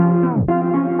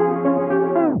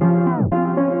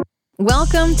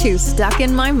Welcome to Stuck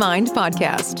in My Mind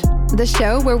podcast, the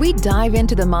show where we dive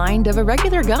into the mind of a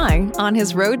regular guy on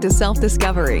his road to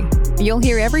self-discovery. You'll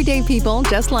hear everyday people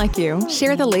just like you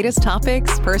share the latest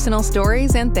topics, personal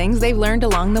stories, and things they've learned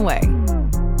along the way.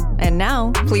 And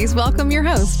now, please welcome your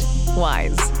host,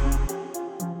 Wise.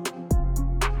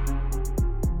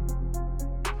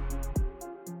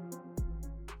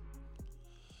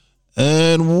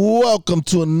 And welcome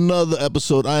to another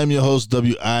episode. I am your host,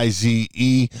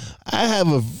 W-I-Z-E. I have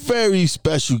a very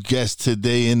special guest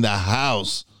today in the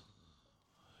house.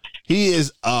 He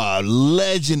is a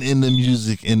legend in the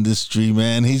music industry,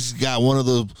 man. He's got one of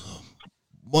the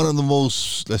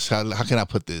most, how can I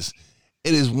put this?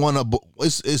 It is it's one of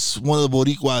the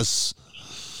Boricua's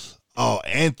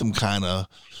anthem kind of.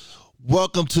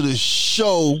 Welcome to the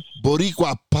show,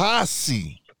 Boricua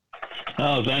Posse.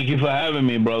 Oh, thank you for having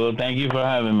me, brother. Thank you for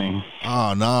having me.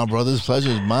 Oh, no, brother. This pleasure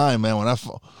is mine, man.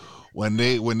 When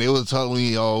they were telling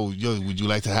me, "Oh, yo, would you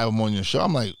like to have him on your show?"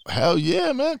 I'm like, "Hell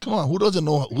yeah, man! Come on. Who doesn't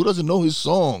know his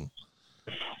song?"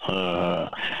 Yeah,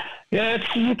 it's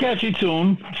a catchy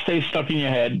tune. Stay stuck in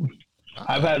your head.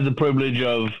 I've had the privilege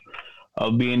of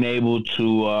being able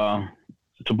to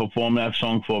perform that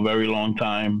song for a very long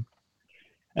time.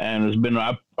 And it's been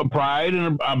a pride,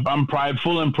 and I'm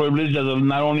prideful and privileged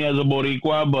not only as a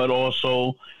Boricua, but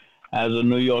also as a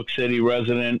New York City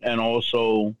resident, and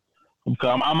also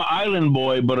I'm an island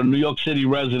boy, but a New York City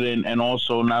resident, and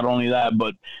also not only that,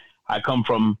 but I come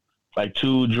from like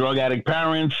two drug addict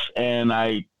parents, and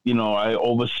I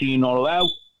overseen all of that.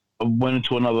 I went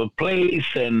into another place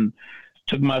and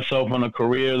took myself on a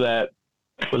career that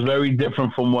was very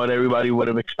different from what everybody would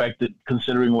have expected,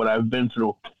 considering what I've been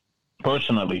through.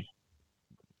 Personally.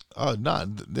 Oh, no.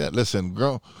 Listen,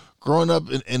 growing up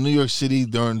in New York City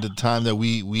during the time that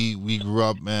we grew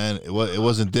up, man, it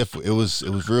wasn't difficult. It was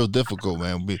real difficult,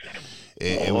 man.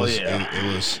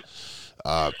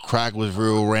 Crack was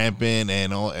real rampant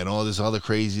and all this other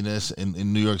craziness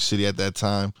in New York City at that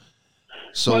time.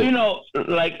 So, well,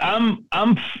 like I'm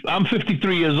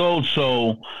 53 years old,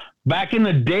 so back in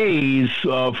the days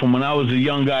from when I was a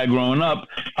young guy growing up,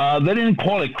 they didn't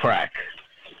call it crack.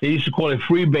 They used to call it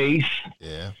free bass.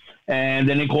 Yeah. And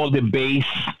then they called it bass.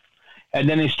 And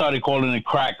then they started calling it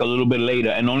crack a little bit later.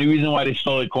 And the only reason why they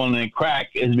started calling it crack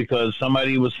is because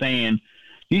somebody was saying,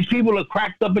 these people are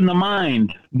cracked up in the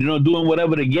mind, doing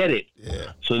whatever to get it.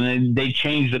 Yeah. So then they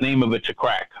changed the name of it to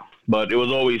crack. But it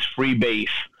was always free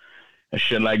bass and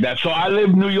shit like that. So I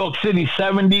lived in New York City,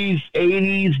 70s,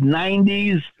 80s,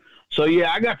 90s. So,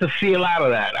 yeah, I got to see a lot of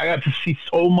that. I got to see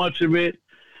so much of it.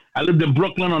 I lived in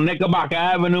Brooklyn on Knickerbocker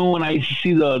Avenue, and I used to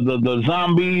see the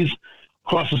zombies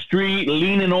across the street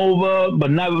leaning over, but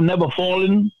never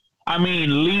falling. I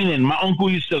mean, leaning. My uncle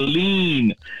used to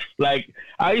lean. Like,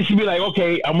 I used to be like,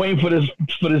 okay, I'm waiting for this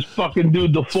fucking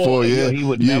dude to fall. He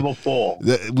would never fall.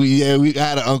 We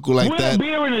had an uncle like that. With a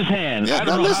beer in his hand. Yeah, I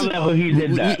don't know how the hell he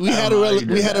did that. We had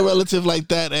a relative like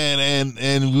that,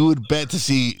 and we would bet to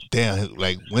see, damn,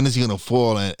 like, when is he gonna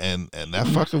fall? And that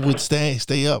fucker would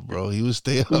stay up, bro. He would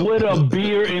stay up with a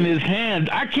beer in his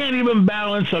hand. I can't even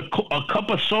balance a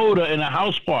cup of soda in a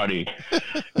house party.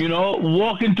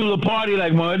 Walking through the party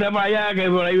like, no,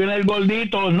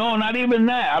 not even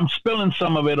that. I'm spilling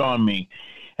some of it on me.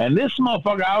 And this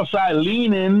motherfucker outside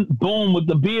leaning, boom, with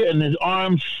the beer in his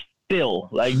arms still.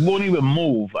 Like, won't even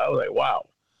move. I was like, wow.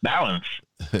 Balance.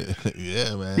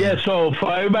 Yeah, man. Yeah, so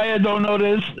for everybody that don't know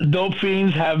this, dope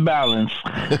fiends have balance.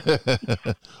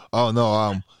 Oh, no.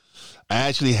 I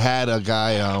actually had a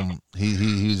guy,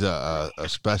 he's a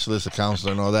specialist, a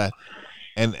counselor and all that.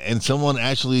 And someone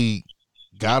actually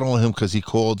got on him because he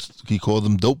called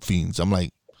them dope fiends. I'm like,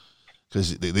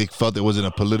 because they felt it wasn't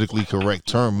a politically correct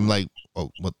term. I'm like,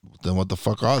 oh, what the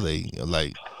fuck are they?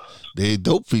 Like, they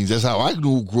dope fiends. That's how I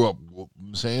grew up. What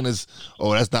I'm saying is,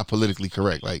 that's not politically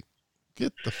correct. Like,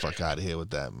 get the fuck out of here with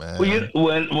that, man.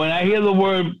 When I hear the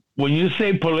word, when you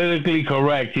say politically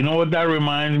correct, you know what that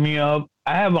reminds me of?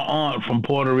 I have an aunt from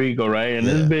Puerto Rico, right? And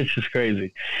this bitch is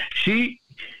crazy. She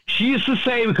used to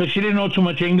say, because she didn't know too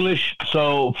much English,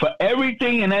 so for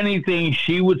everything and anything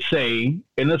she would say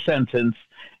in a sentence,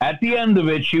 at the end of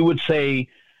it, she would say,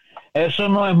 eso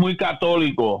no es muy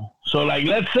católico. So, like,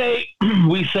 let's say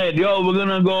we said, yo, we're going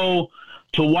to go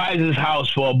to Wise's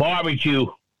house for a barbecue.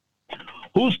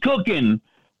 Who's cooking?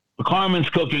 Carmen's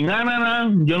cooking. No,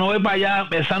 yo no voy para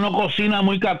allá. Esa no cocina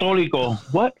muy católico.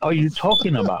 What are you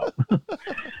talking about?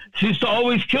 She used to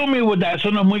always kill me with that.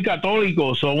 Eso no es muy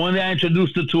católico. So one day I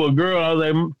introduced her to a girl. I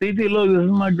was like, Titi, look, this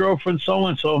is my girlfriend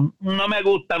so-and-so. No me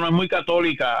gusta, no es muy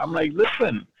católica. I'm like,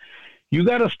 listen, you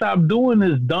got to stop doing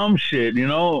this dumb shit,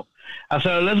 I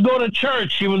said, let's go to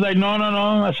church. She was like, no.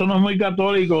 I said, no, muy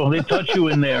católico. They touch you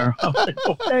in there. I was like,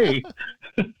 okay.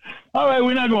 All right,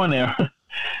 we're not going there.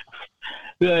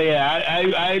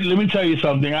 I let me tell you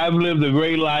something. I've lived a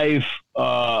great life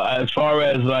as far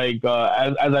as like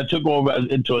as I took over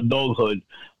into adulthood.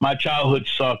 My childhood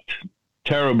sucked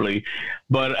terribly,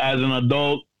 but as an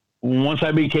adult, once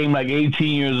I became like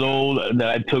 18 years old, that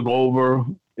I took over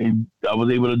and I was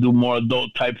able to do more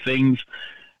adult type things.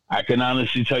 I can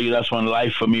honestly tell you that's when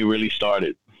life for me really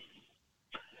started.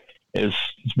 It's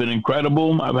been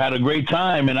incredible. I've had a great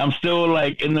time, and I'm still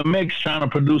like in the mix trying to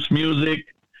produce music,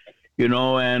 you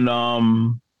know, and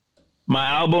my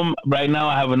album right now,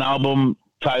 I have an album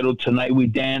titled Tonight We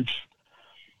Dance,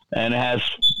 and it has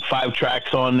 5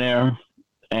 tracks on there.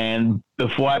 And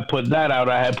before I put that out,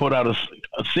 I had put out a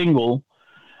single.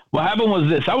 What happened was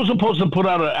this. I was supposed to put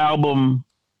out an album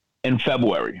in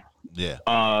February. Yeah.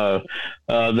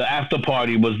 The After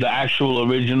Party was the actual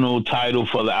original title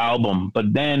for the album.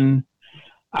 But then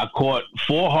I caught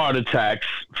 4 heart attacks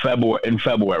in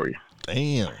February.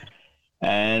 Damn.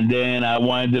 And then I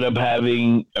ended up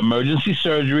having emergency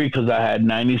surgery because I had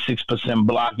 96%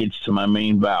 blockage to my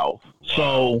main valve. Wow.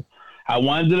 So I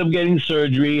ended up getting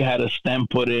surgery, had a stent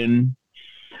put in,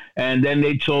 and then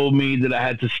they told me that I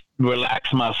had to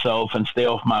relax myself and stay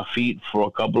off my feet for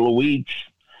a couple of weeks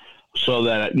so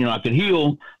that, you know, I could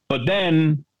heal. But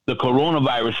then the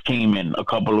coronavirus came in a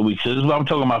couple of weeks. This is what I'm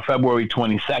talking about, February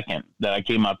 22nd, that I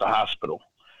came out the hospital.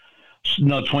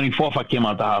 No, 24th I came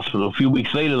out the hospital. A few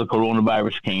weeks later, the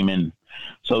coronavirus came in.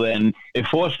 So then it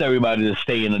forced everybody to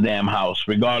stay in the damn house,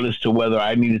 regardless to whether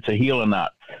I needed to heal or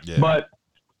not. Yeah. But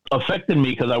affected me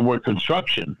because I work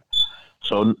construction.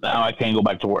 So now I can't go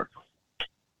back to work.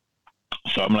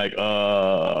 So I'm like,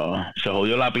 se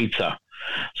jodió la pizza.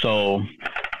 So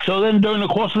then during the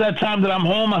course of that time that I'm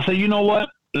home, I said, you know what?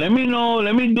 Let me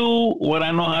do what I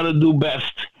know how to do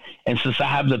best. And since I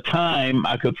have the time,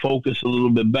 I could focus a little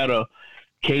bit better.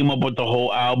 Came up with the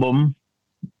whole album,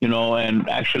 you know, and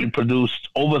actually produced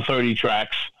over 30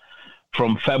 tracks.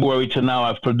 From February to now,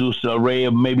 I've produced an array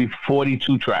of maybe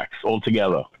 42 tracks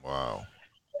altogether. Wow.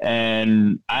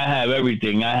 And I have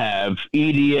everything. I have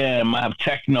EDM, I have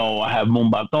techno, I have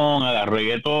mumbatón, I got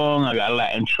reggaeton, I got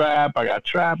Latin trap, I got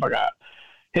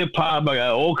hip-hop, I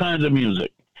got all kinds of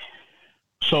music.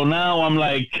 So now I'm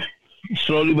like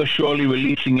slowly but surely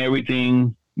releasing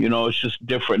everything. You know, it's just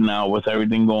different now with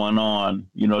everything going on.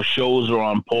 You know, shows are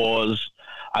on pause.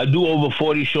 I do over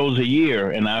 40 shows a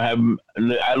year, and I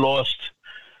lost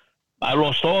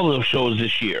all those shows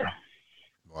this year.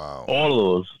 Wow.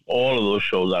 All of those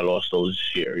shows, I lost those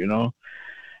this year, you know?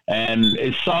 And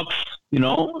it sucks, you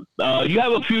know? You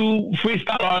have a few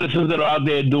freestyle artists that are out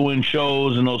there doing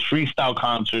shows and those freestyle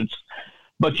concerts,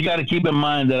 but you got to keep in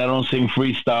mind that I don't sing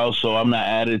freestyle, so I'm not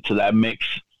added to that mix.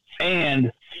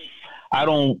 And I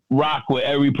don't rock with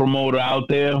every promoter out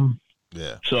there.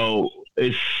 Yeah. So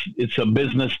it's a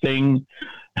business thing.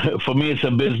 For me, it's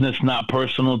a business, not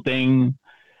personal thing.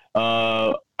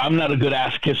 I'm not a good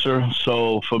ass kisser,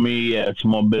 so for me, yeah, it's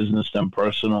more business than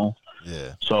personal.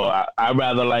 Yeah. So I'd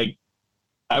rather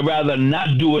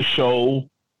not do a show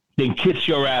than kiss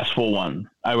your ass for one.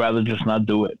 I'd rather just not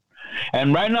do it.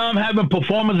 And right now, I'm having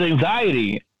performance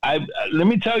anxiety. Let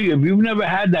me tell you, if you've never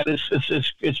had that, it's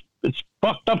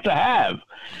fucked up to have.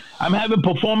 I'm having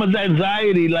performance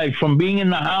anxiety, like from being in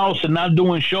the house and not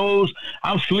doing shows.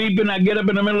 I'm sleeping. I get up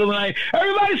in the middle of the night.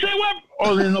 Everybody say what?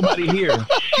 Oh, there's nobody here.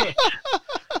 Shit.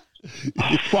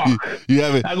 Oh, fuck.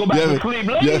 I go back to sleep.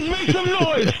 Ladies, make some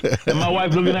noise. And my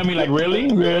wife looking at me like,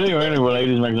 really? Or anyway,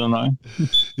 ladies, make some noise.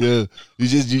 Yeah.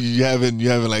 You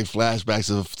having like flashbacks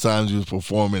of times you was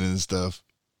performing and stuff.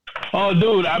 Oh,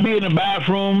 dude, I be in the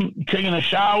bathroom taking a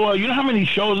shower. You know how many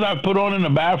shows I've put on in the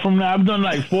bathroom now? I've done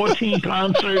like 14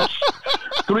 concerts,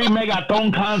 3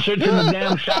 Megaton concerts in the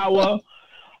damn shower.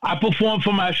 I performed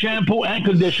for my shampoo and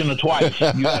conditioner twice.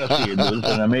 You gotta see it, dude. It's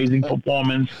an amazing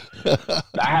performance.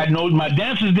 My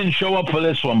dancers didn't show up for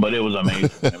this one, but it was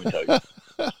amazing. Let me tell you.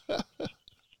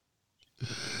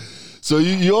 So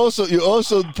you also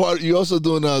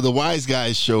doing the Wise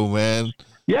Guys show, man.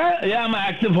 Yeah, I'm an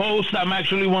active host. I'm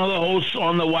actually one of the hosts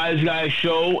on the Wise Guys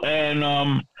show, and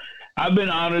I've been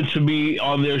honored to be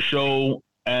on their show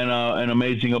and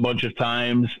amazing a bunch of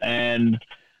times. And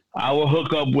our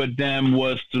hookup with them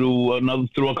was through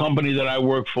a company that I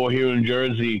work for here in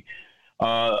Jersey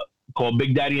called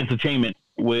Big Daddy Entertainment,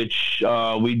 which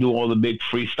we do all the big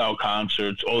freestyle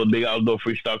concerts, all the big outdoor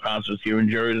freestyle concerts here in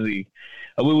Jersey.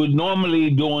 We were normally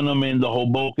doing them in the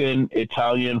Hoboken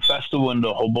Italian Festival in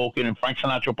the Hoboken and Frank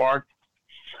Sinatra Park.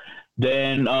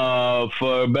 Then,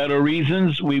 for better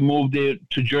reasons, we moved it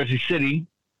to Jersey City.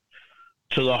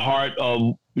 to the heart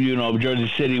of,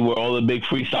 Jersey City, where all the big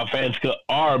freestyle fans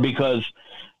are, because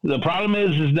the problem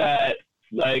is that,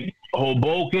 like,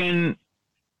 Hoboken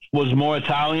was more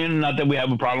Italian. Not that we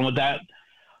have a problem with that,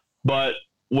 but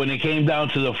when it came down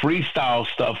to the freestyle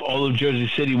stuff, all of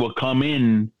Jersey City would come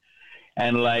in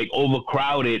and, like,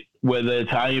 overcrowd it, where the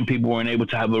Italian people weren't able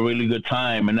to have a really good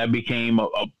time, and that became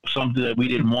something that we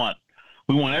didn't want.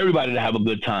 We want everybody to have a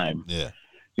good time. Yeah.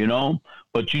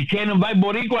 But you can't invite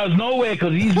Boricuas nowhere,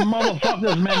 because these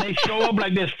motherfuckers, man, they show up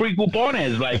like there's free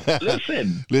coupones. Like,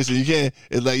 listen, you can't.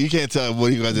 It's like you can't tell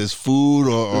Boricuas there's food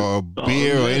or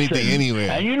beer or anything anywhere.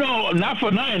 And not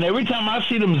for nothing. Every time I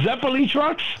see them Zeppeli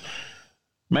trucks,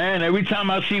 man, every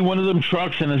time I see one of them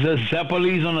trucks and it says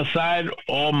Zeppelis on the side,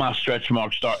 all my stretch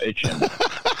marks start itching.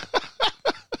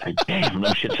 Like, damn,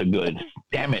 those shits are good.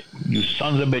 Damn it, you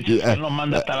sons of bitches. I don't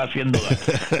mind estar haciendo that.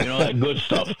 That good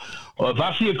stuff. Or if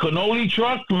I see a cannoli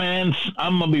truck, man,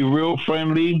 I'm going to be real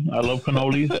friendly. I love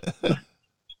cannolis.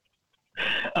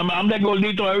 I'm that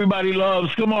gordito everybody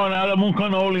loves. Come on, dame un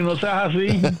cannoli, no seas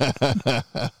así.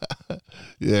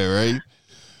 Yeah, right?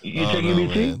 You take it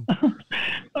easy?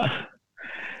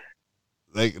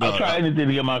 I'll try anything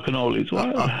to get my cannolis.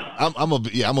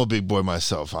 I'm a big boy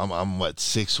myself. I'm what,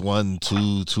 6'1",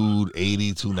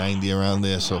 280, 290 around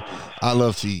there. So I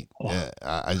love to eat. Yeah,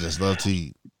 I just love to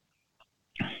eat.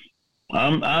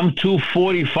 I'm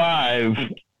 245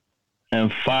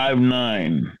 and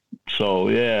 5'9". So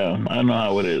yeah, I know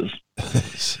how it is.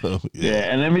 So yeah,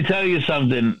 and let me tell you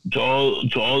something to all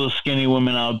the skinny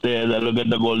women out there that look at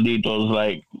the gorditos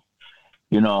like,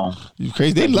 you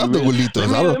crazy? They love the gorditos. They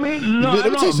love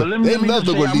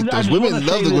the gorditos. Women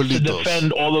love the gorditos. To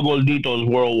defend all the gorditos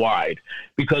worldwide,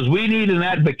 because we need an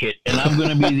advocate, and I'm going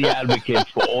to be the advocate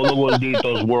for all the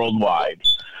gorditos worldwide.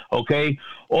 Okay?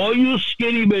 All you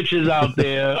skinny bitches out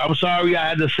there, I'm sorry I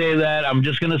had to say that. I'm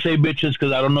just going to say bitches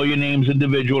because I don't know your names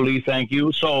individually. Thank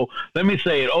you. So let me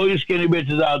say it. All you skinny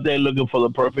bitches out there looking for the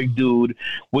perfect dude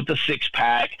with the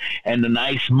six-pack and the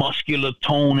nice muscular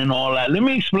tone and all that. Let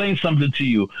me explain something to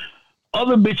you.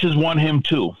 Other bitches want him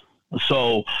too.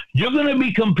 So you're going to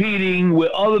be competing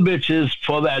with other bitches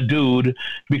for that dude,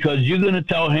 because you're going to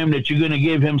tell him that you're going to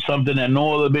give him something that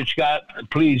no other bitch got.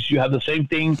 Please, you have the same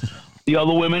thing the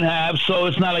other women have, so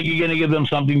it's not like you're going to give them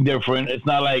something different. It's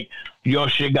not like your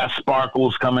shit got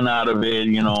sparkles coming out of it,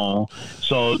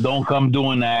 so don't come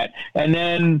doing that. And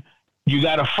then you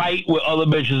got to fight with other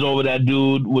bitches over that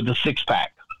dude with the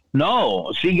six-pack.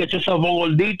 No, see, get yourself a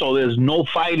gordito. There's no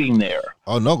fighting there.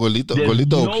 Oh no, gordito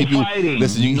no keep you fighting.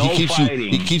 Listen,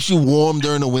 he keeps you warm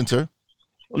during the winter.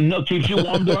 No, keeps you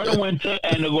warm during the winter,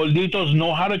 and the gorditos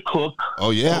know how to cook.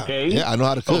 Oh, yeah. Okay? Yeah, I know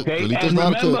how to cook. Okay? Gorditos And know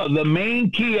how to remember, cook. the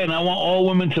main key, and I want all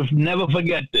women to never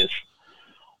forget this,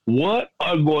 what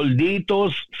are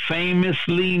gorditos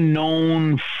famously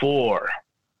known for?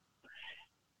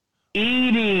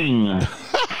 Eating.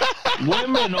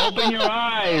 Women, open your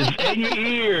eyes and your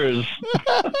ears.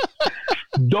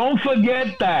 Don't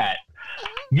forget that.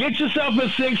 Get yourself a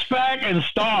six-pack and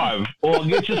starve, or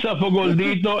get yourself a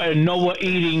gordito and know what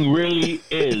eating really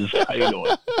is. How you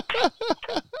doing?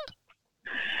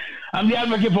 I'm the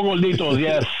advocate for gorditos,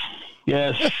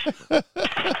 yes.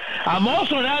 I'm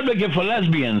also an advocate for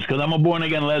lesbians, because I'm a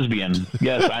born-again lesbian.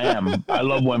 Yes, I am. I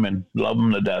love women. Love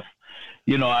them to death.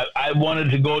 I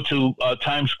wanted to go to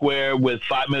Times Square with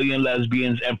 5 million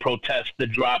lesbians and protest the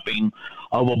dropping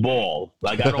of a ball.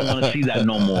 Like, I don't want to see that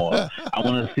no more. I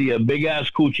want to see a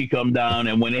big-ass coochie come down,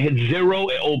 and when it hits zero,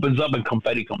 it opens up and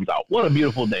confetti comes out. What a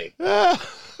beautiful day. I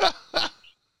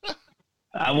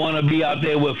want to be out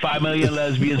there with 5 million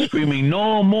lesbians screaming,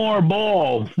 no more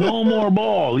ball, no more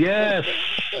ball. Yes.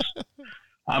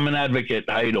 I'm an advocate.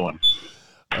 How you doing?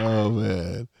 Oh,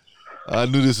 man. I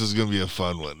knew this was going to be a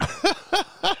fun one.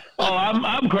 Oh,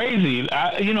 I'm crazy.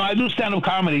 I do stand-up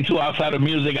comedy, too. Outside of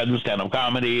music, I do stand-up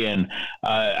comedy, and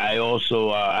I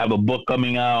also have a book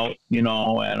coming out, and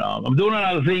I'm doing a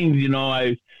lot of things.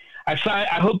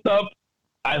 I hooked up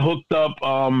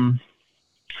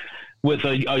with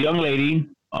a young lady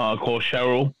called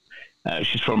Cheryl.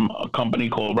 She's from a company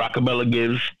called Rockabella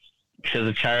Gives. She has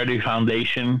a charity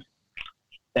foundation,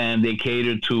 and they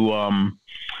cater to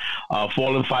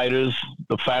fallen fighters,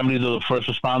 the families of the first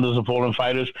responders of fallen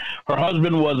fighters. Her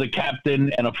husband was a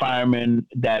captain and a fireman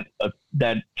that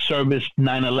serviced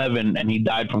 9/11, and he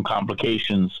died from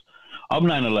complications of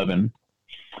 9/11.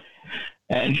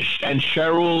 And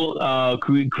Cheryl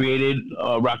created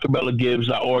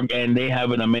RockabellaGives.org, and they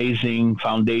have an amazing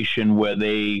foundation where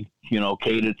they,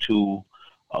 cater to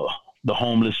the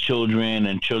homeless children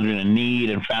and children in need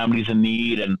and families in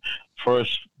need and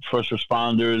first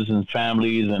responders and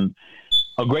families, and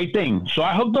a great thing. So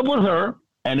I hooked up with her,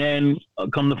 And then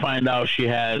come to find out, she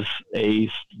has a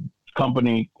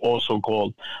company also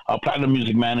called Platinum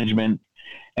Music Management,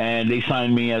 and they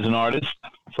signed me as an artist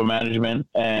for management.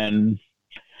 And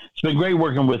it's been great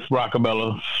working with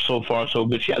Rockabella so far, so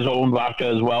good. She has her own vodka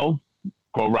as well,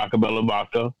 called Rockabella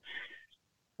Vodka.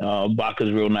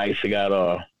 Vodka's real nice. It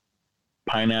got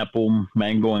pineapple,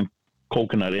 mango, and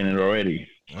coconut in it already.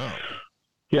 Oh.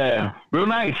 Yeah, real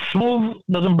nice. Smooth,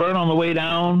 doesn't burn on the way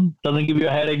down, doesn't give you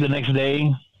a headache the next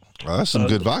day. Oh, that's some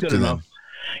good vodka then.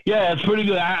 Yeah, it's pretty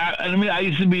good. I mean, I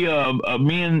used to be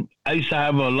I used to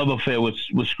have a love affair with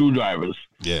screwdrivers.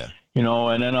 Yeah. You know,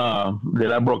 and then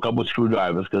I broke up with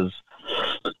screwdrivers because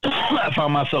I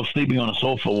found myself sleeping on a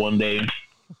sofa one day.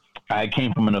 I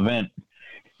came from an event,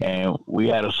 and we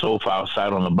had a sofa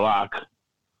outside on the block.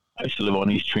 I used to live on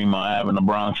East Tremont Ave in the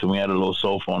Bronx, and we had a little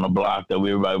sofa on the block that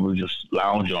everybody would just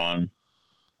lounge on.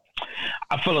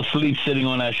 I fell asleep sitting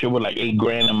on that shit with like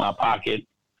 $8,000 in my pocket.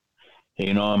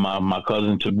 You know, and my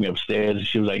cousin took me upstairs, and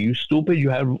she was like, "You stupid!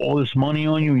 You have all this money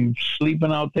on you. You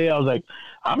sleeping out there?" I was like,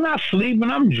 "I'm not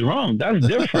sleeping. I'm drunk. That's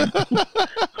different."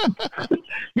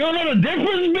 You don't know the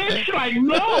difference, bitch? Like,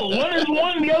 no. One is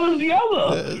one, the other is the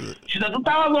other. She said,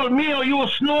 "Sometimes I thought me or you were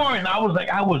snoring." I was like,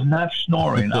 "I was not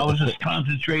snoring. I was just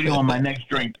concentrating on my next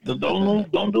drink.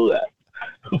 Don't do that."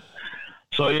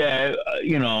 So yeah,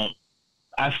 you know,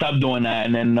 I stopped doing that,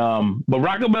 and then but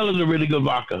Rockabella is a really good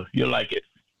vodka. You'll like it.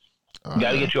 You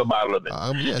got to get you a bottle of it.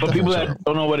 Yeah, for people that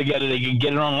don't know where to get it, they can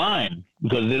get it online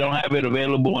because they don't have it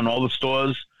available in all the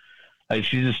stores. Like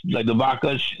she's just like the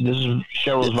vodka. This is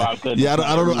Cheryl's vodka. Yeah,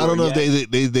 I don't know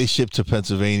if they ship to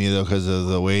Pennsylvania though because of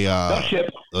the way. They'll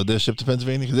ship. Oh, they're shipped to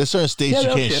Pennsylvania because there's certain states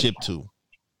you can't ship to.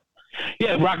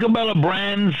 Yeah,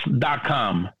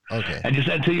 RockabellaBrands.com. Okay. And just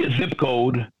enter your zip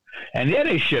code, and yeah,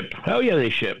 they ship. Hell yeah,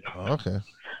 they ship. Oh, okay.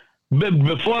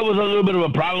 Before it was a little bit of a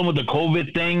problem with the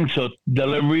COVID thing, so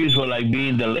deliveries were like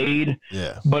being delayed.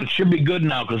 Yeah, but it should be good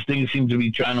now because things seem to be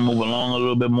trying to move along a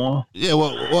little bit more. Yeah,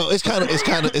 well, it's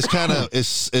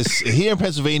here in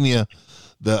Pennsylvania.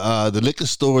 The liquor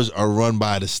stores are run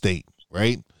by the state,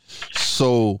 right?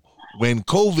 So when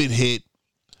COVID hit,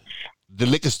 the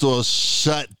liquor stores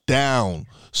shut down.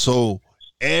 So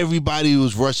everybody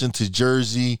was rushing to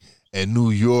Jersey and New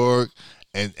York.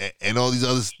 And all these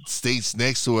other states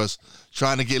next to us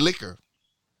trying to get liquor.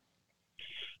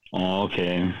 Oh,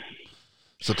 okay.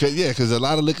 So yeah, because a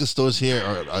lot of liquor stores here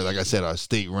are like I said, are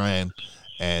state run,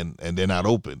 and they're not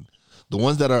open. The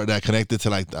ones that are connected to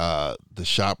like the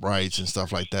ShopRites and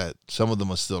stuff like that, some of them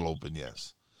are still open.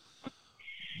 Yes.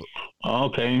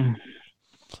 Okay.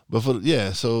 But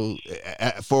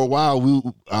for a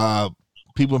while,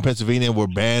 people in Pennsylvania were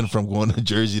banned from going to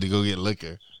Jersey to go get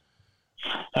liquor.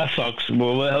 That sucks.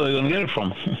 Well, where the hell are they gonna get it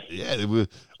from? Yeah,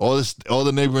 all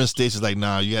the neighboring states is like,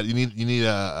 nah, you need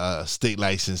a state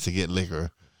license to get liquor.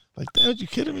 Like, damn, you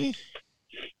kidding me?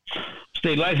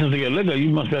 State license to get liquor? You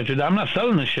must be. I'm not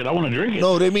selling this shit. I want to drink it.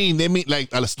 No, they mean like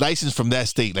a license from that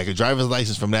state, like a driver's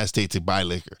license from that state to buy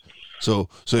liquor. So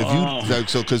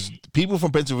if because people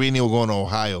from Pennsylvania were going to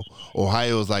Ohio.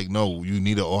 Ohio is like, no, you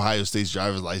need an Ohio State's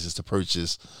driver's license to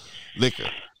purchase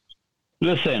liquor.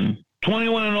 Listen.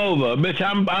 21 and over, bitch.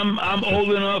 I'm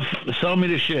old enough to sell me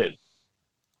the shit.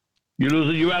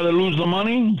 You rather lose the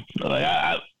money? Like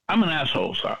I'm an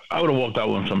asshole. So I would have walked out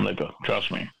with some liquor.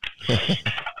 Trust me.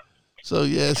 So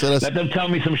that's let them tell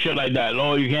me some shit like that.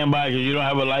 Oh, you can't buy because you don't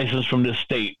have a license from this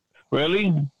state.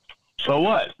 Really? So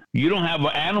what? You don't have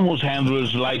an animals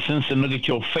handler's license, and look at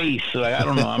your face. Like I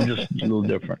don't know. I'm just a little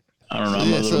different. I don't know.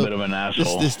 I'm a little bit of an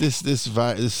asshole.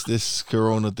 This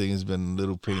Corona thing has been a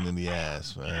little pain in the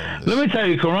ass, man. Let me tell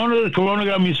you, Corona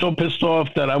got me so pissed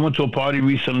off that I went to a party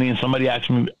recently and somebody asked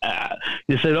me,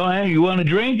 they said, "Oh, hey, you want a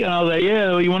drink?" And I was like,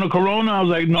 "Yeah." You want a Corona? I was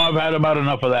like, "No, I've had about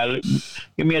enough of that.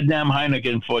 Give me a damn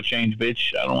Heineken for a change,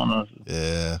 bitch. I don't want to.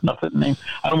 Yeah.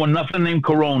 I don't want nothing named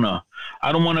Corona.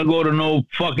 I don't want to go to no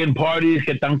fucking parties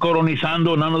que están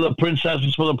coronizando. None of the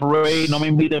princesses for the parade. No me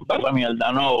inviten para esa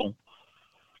mierda. No.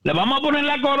 Le vamos a poner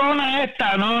la corona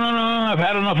esta. No. I've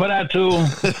had enough of that too.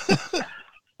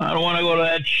 I don't want to go to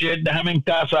that shit. Déjame en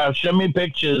casa. Send me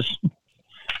pictures.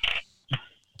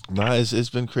 Nah,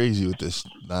 it's been crazy with this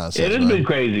nonsense. It has been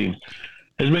crazy.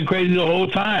 It's been crazy the whole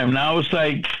time. Now it's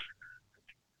like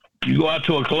you go out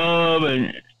to a club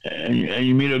and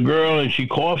you meet a girl and she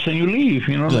coughs and you leave.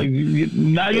 You know, like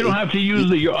now you don't have to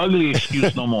use your ugly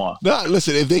excuse no more. No,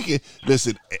 listen. If they can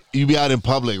listen, you be out in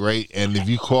public, right? And if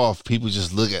you cough, people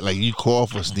just look at like you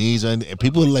cough or sneeze, and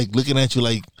people are like looking at you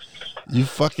like you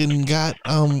fucking got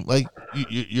like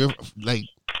you're like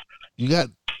you got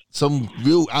some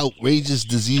real outrageous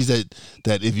disease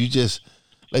that if you just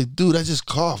Like, dude, I just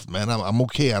coughed, man. I'm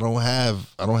okay. I don't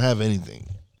have anything.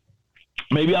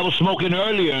 Maybe I was smoking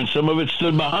earlier and some of it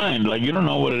stood behind. Like, you don't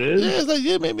know what it is. Yeah, it's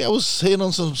like, maybe I was hitting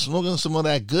on smoking some of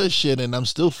that good shit and I'm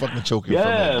still fucking choking from it.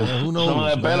 Man. Who knows? Some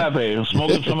of that perate.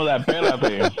 Smoking some of that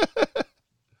perate.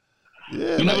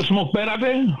 Yeah, you never smoke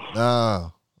perate?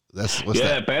 No. What's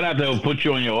that? Perate will put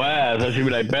you on your ass. That should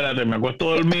be like, perate, me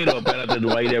acuesto dormido. Perate, do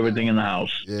I eat everything in the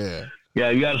house? Yeah. Yeah,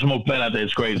 you got to smoke perate.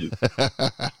 It's crazy.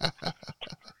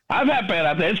 I've had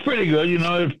perate. It's pretty good. You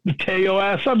know, tear your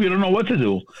ass up. You don't know what to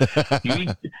do.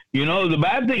 You know, the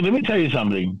bad thing, let me tell you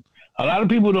something. A lot of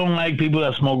people don't like people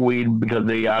that smoke weed because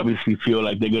they obviously feel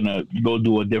like they're going to go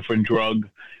do a different drug,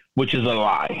 which is a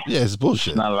lie. Yeah, it's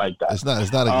bullshit. It's not like that. It's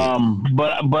not a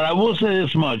But I will say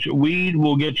this much. Weed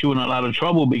will get you in a lot of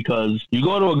trouble because you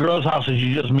go to a girl's house that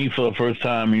you just meet for the first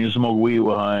time and you smoke weed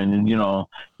with her and, you know,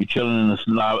 you're chilling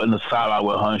in the sala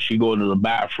with her and she go to the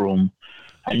bathroom.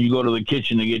 And you go to the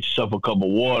kitchen to get yourself a cup of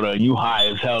water, and you high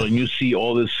as hell, and you see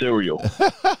all this cereal,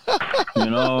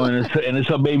 you know, and it's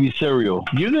her baby cereal.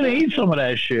 You're gonna eat some of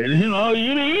that shit, you know.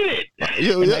 You're gonna eat it. Now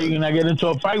you're gonna get into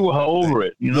a fight with her over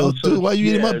it, you know. Yo, dude, why you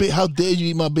eating my baby? How dare you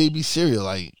eat my baby cereal?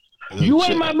 Like, you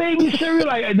ate my baby cereal,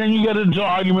 like, and then you get into an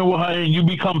argument with her, and you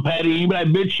become petty. You be like,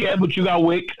 bitch, yeah, but you got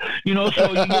wick, you know. So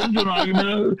you get into an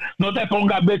argument. No te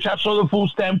ponga, bitch. I saw the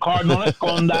food stamp card. No le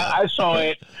esconda. I saw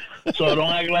it. So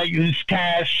don't act like it's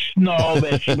cash. No,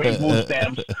 bitch, you make food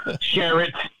stamps. Share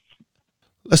it.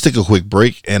 Let's take a quick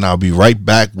break, and I'll be right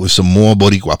back with some more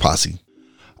Boricua Posse.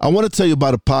 I want to tell you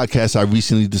about a podcast I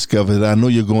recently discovered that I know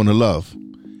you're going to love.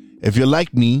 If you're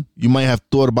like me, you might have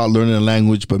thought about learning a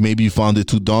language, but maybe you found it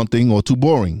too daunting or too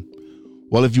boring.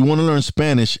 Well, if you want to learn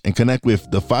Spanish and connect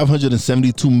with the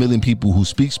 572 million people who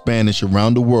speak Spanish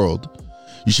around the world,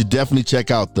 you should definitely check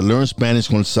out the Learn Spanish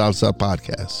con Salsa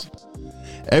podcast.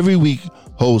 Every week,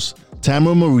 host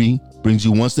Tamara Marie brings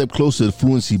you one step closer to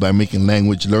fluency by making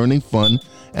language learning fun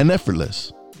and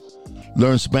effortless.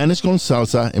 Learn Spanish con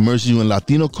Salsa immerses you in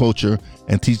Latino culture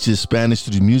and teaches Spanish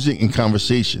through music and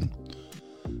conversation.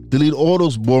 Delete all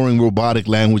those boring robotic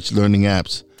language learning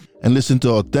apps and listen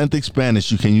to authentic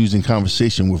Spanish you can use in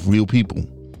conversation with real people.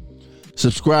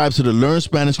 Subscribe to the Learn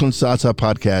Spanish con Salsa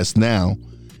podcast now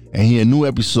and hear a new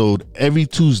episode every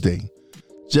Tuesday.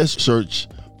 Just search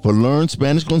for Learn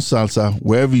Spanish con Salsa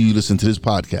wherever you listen to this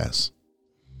podcast.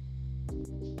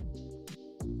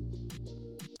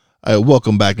 All right,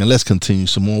 welcome back, and let's continue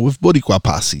some more with Boricua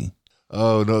Posse.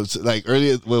 Oh no! It's like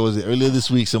earlier, what was it? Earlier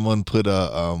this week, someone put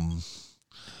a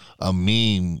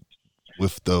meme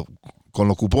with the con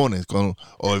los cupones,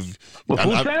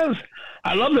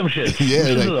 I love them shit. Yeah,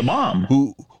 this like, is a bomb.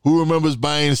 Who remembers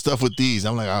buying stuff with these?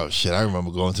 I'm like, oh shit, I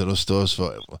remember going to those stores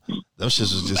for them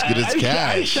shits was just good as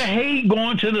cash. I used to hate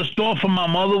going to the store for my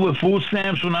mother with food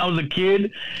stamps when I was a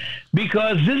kid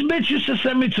because this bitch used to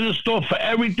send me to the store for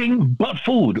everything but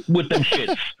food with them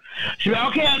shits. She'd be like,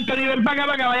 okay, Anthony, ven para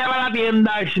acá vaya para la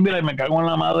tienda. She'd be like, me cago en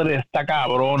la madre esta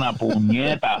cabrona,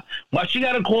 puñeta. Why she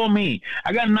gotta call me?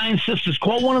 I got 9 sisters.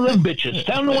 Call one of them bitches.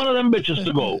 Tell one of them bitches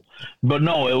to go. But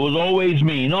no, it was always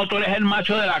me. No, tú eres el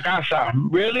macho de la casa.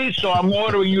 Really? So I'm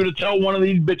ordering you to tell one of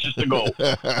these bitches to go.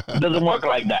 It doesn't work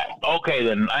like that. Okay,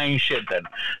 then. I ain't shit then.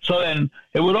 So then,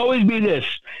 it would always be this.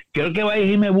 Quiero que vayas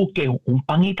y me busque un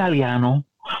pan italiano,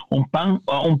 un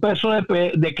peso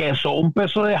de queso, un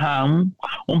peso de ham,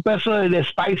 un peso de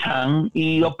spice ham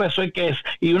y 2 pesos de queso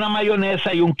y una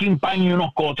mayonesa y un king pine y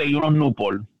unos cotes y unos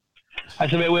Newport. I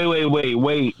said,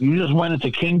 wait. You just went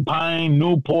into King Pine,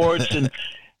 Newports, and,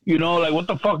 you know, like, what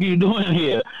the fuck are you doing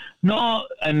here? No,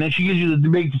 and then she gives you the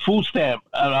big food stamp.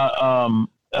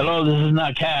 Hello, this is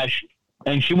not cash.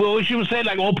 And she would say,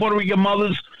 like, all Puerto Rican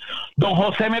mothers, Don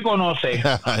Jose me conoce.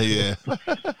 Yeah.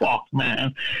 Fuck,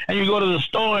 man. And you go to the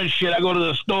store and shit. I go to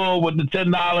the store with the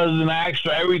 $10 and the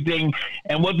extra everything.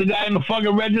 And what the guy in the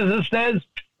fucking register says,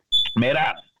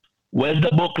 mira, where's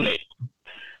the booklet?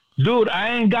 Dude, I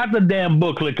ain't got the damn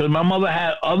booklet because my mother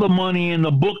had other money in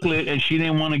the booklet and she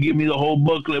didn't want to give me the whole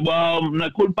booklet. Well, no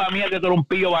culpa mía que tú eres un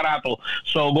pillo barato.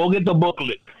 So go get the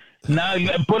booklet. Now you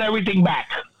put everything back.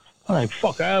 I'm like,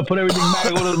 fuck, I put everything back.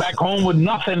 I go back home with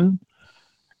nothing.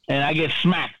 And I get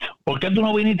smacked. ¿Por qué tú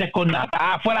no viniste con nada?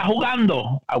 Afuera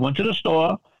jugando. I went to the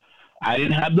store. I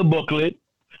didn't have the booklet.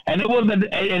 And it wasn't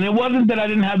that I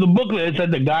didn't have the booklet. It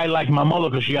said the guy liked my mother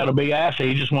because she had a big ass and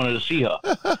he just wanted to see her.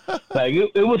 Like,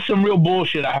 it was some real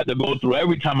bullshit I had to go through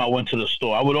every time I went to the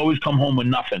store. I would always come home with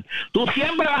nothing. Tú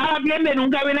siempre vas a la tienda y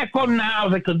nunca vienes con nada. I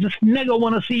was like, because this nigga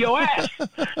want to see your ass.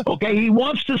 Okay, he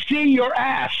wants to see your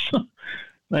ass.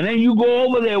 And then you go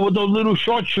over there with those little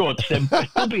short shorts.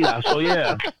 Estúpida. So,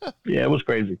 yeah, it was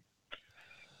crazy.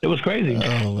 It was crazy.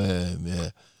 Oh, man,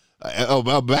 yeah.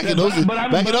 Back in those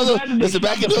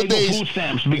days. Food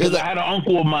stamps because I had an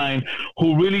uncle of mine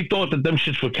who really thought that them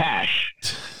shits were cash.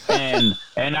 And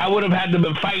I would have had to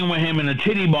been fighting with him in a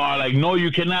titty bar, like, no,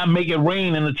 you cannot make it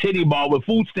rain in a titty bar with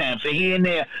food stamps. And he in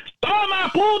there,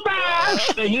 toma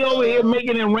putas! And he over here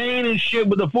making it rain and shit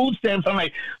with the food stamps. I'm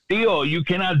like, Theo, you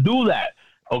cannot do that.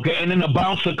 Okay, and then the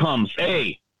bouncer comes,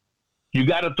 hey, you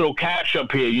got to throw cash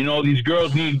up here. You know, these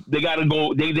girls they got to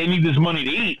go, they need this money to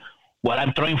eat. Well,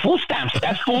 I'm throwing food stamps.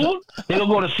 That's food. They don't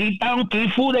go to C-Town,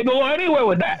 eat food. They go anywhere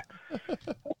with that.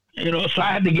 You know, so I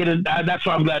had to get it. That's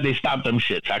why I'm glad they stopped them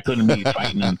shits. I couldn't be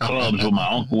fighting in clubs with my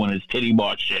uncle and his titty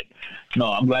bar shit. No,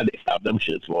 I'm glad they stopped them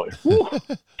shits, boy.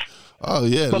 Oh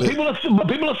yeah, but people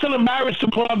are still embarrassed to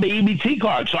pull out the EBT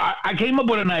card. So I came up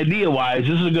with an idea. Wise,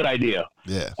 this is a good idea.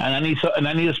 Yeah. And I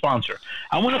need a sponsor.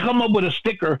 I want to come up with a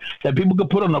sticker that people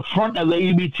could put on the front of the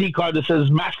EBT card that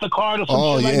says MasterCard or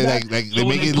something like that. Like they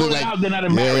make it look like they're not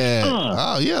embarrassed. Yeah.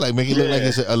 Oh yeah, like make it look like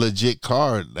it's a legit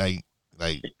card. Like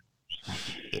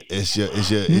it's your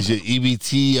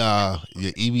EBT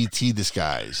your EBT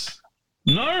disguise.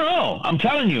 No. I'm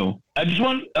telling you. I just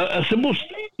want a simple.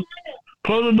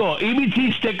 Close the door.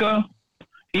 EBT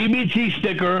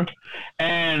sticker,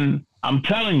 and I'm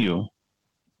telling you,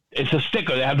 it's a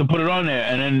sticker. They have to put it on there,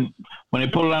 and then when they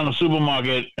put it on the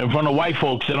supermarket in front of white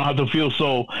folks, they don't have to feel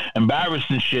so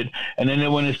embarrassed and shit. And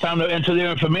then when it's time to enter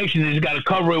their information, they just got to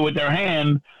cover it with their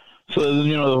hand, so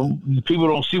you know people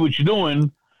don't see what you're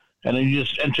doing. And then you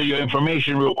just enter your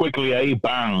information real quickly. Ahí,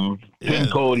 bang, PIN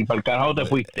code. Y pa'l carajo te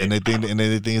fuiste. And they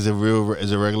think it's a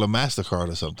regular MasterCard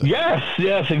or something. Yes,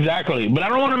 exactly. But I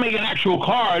don't want to make an actual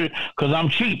card because I'm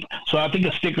cheap. So I think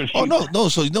a sticker's cheap. Oh no.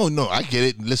 So no, I get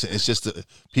it. Listen, it's just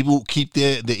people keep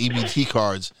their EBT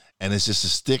cards, and it's just a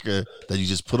sticker that you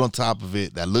just put on top of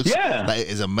it that looks like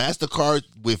it's a MasterCard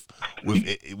with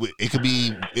it could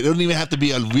be. It don't even have to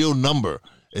be a real number.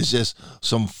 It's just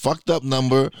some fucked up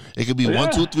number. It could be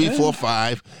 1, 2, 3, 4,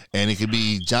 5, and it could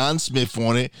be John Smith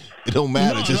on it. It don't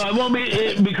matter. No, it won't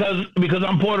be because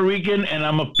I'm Puerto Rican and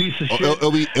I'm a piece of shit.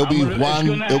 It'll be Juan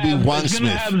Smith. It's gonna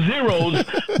have zeros,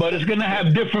 but it's gonna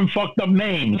have different fucked up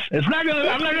names. I'm not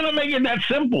gonna make it that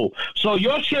simple. So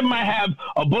your shit might have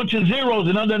a bunch of zeros,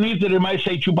 and underneath it might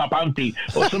say chupapanti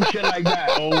or some shit like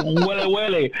that, or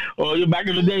huele. Or back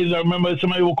in the days, I remember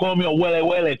somebody would call me a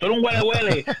huele. Tú un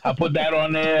huele. I put that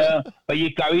on there.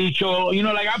 Pellizcabicho, you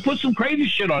know, like I put some crazy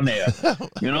shit on there,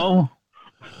 you know.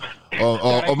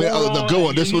 The good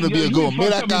one. This would be a good one.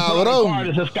 Mira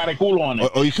cabrón.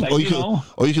 Or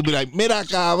you could be like, mira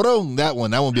cabrón. That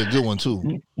would be a good one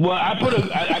too. Well,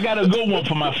 I got a good one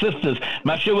for my sisters.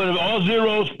 My shit with all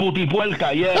zeros, puti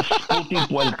puelca. Yes, puti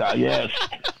puelca. Yes,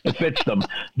 it fits them.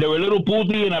 They're a little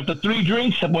puti, and after 3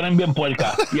 drinks, se ponen bien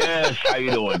puelca. Yes, how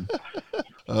you doing?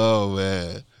 Oh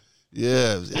man.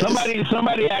 Yeah.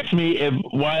 Somebody asked me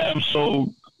why I'm so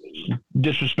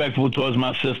disrespectful towards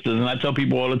my sisters, and I tell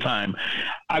people all the time,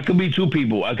 I could be 2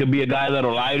 people. I could be a guy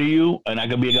that'll lie to you, and I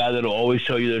could be a guy that'll always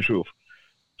tell you the truth.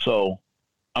 So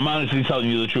I'm honestly telling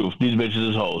you the truth. These bitches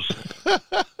is hoes.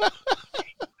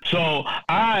 So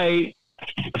I'm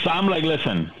like,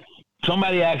 listen.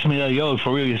 Somebody asked me, like, yo,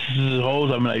 for real, your sisters is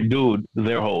hoes? I'm like, dude,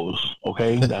 they're hoes.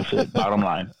 Okay, that's it. Bottom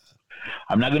line.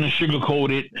 I'm not going to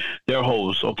sugarcoat it. They're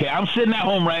hoes. Okay, I'm sitting at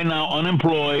home right now,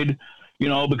 unemployed, you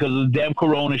know, because of the damn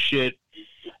Corona shit,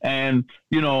 and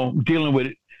you know, dealing with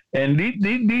it. And these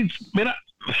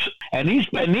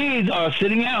are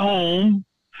sitting at home,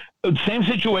 same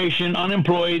situation,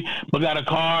 unemployed, but got a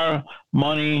car,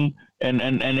 money, and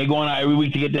they're going out every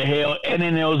week to get their hair and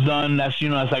their nails done. That's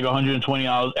that's like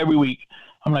 $120 every week.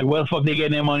 I'm like, where the fuck they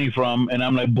getting their money from? And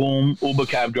I'm like, boom, Uber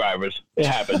cab drivers. It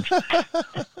happens.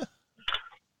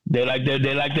 They like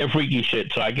their freaky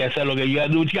shit. So I guess you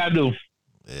gotta do what you gotta do.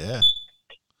 Yeah.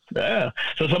 Yeah.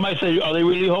 So somebody said, are they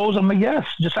really hoes? I'm like, yes.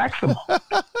 Just ask them.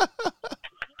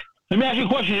 Let me ask you a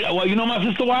question. Well, you know my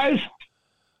sister Wise?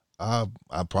 I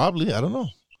don't know.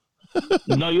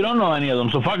 No, you don't know any of them.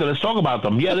 So fuck it. Let's talk about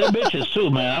them. Yeah, they're bitches too,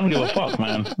 man. I don't give a fuck,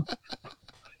 man.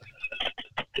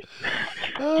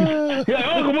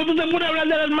 Yeah, ¿cómo tú te pones a hablar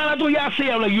de la hermana tuya así?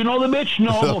 I'm like, you know the bitch?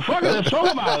 No, well, fuck it. Let's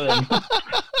talk about it.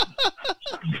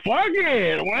 Fuck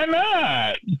it. Why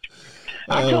not?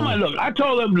 I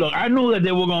told them, look, I knew that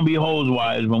they were going to be hoes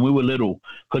Wise when we were little,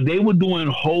 because they were doing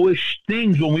hoish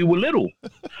things when we were little.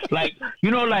 Like,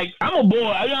 I'm a boy.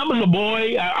 I was a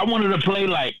boy. I wanted to play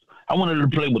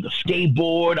with a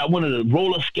skateboard. I wanted to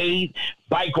roller skate,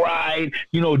 bike ride,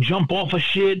 jump off of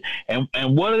shit. And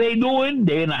what are they doing?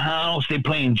 They're in the house. They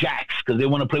playing jacks because they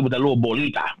want to play with that little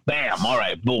bolita. Bam. All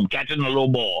right. Boom. Catching a little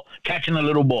ball.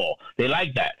 They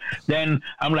like that. Then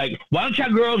I'm like, why don't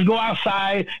y'all girls go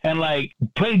outside and like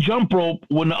play jump rope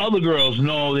when the other girls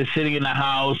know they're sitting in the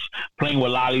house playing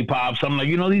with lollipops? I'm like,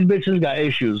 these bitches got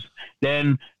issues.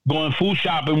 Then going food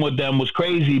shopping with them was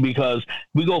crazy because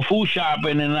we go food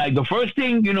shopping and like the first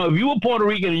thing, if you were Puerto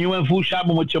Rican and you went food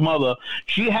shopping with your mother,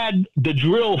 she had the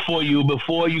drill for you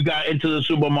before you got into the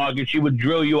supermarket. She would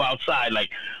drill you outside like,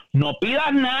 no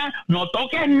pidas nada, no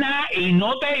toques nada, y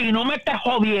no me estés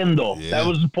jodiendo. Yeah. That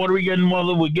was the Puerto Rican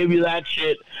mother would give you that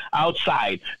shit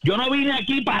outside. Yo no vine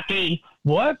aquí pa' ti.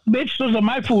 What? Bitch, those are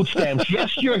my food stamps.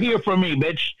 Yes, you're here for me,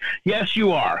 bitch. Yes,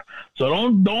 you are. So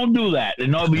don't do that.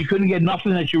 But you couldn't get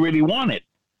nothing that you really wanted.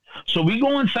 So we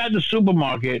go inside the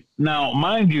supermarket. Now,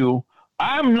 mind you,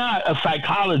 I'm not a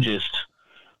psychologist,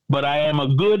 but I am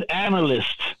a good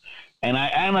analyst. And I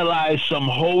analyzed some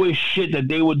hoish shit that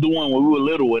they were doing when we were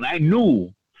little. And I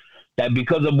knew that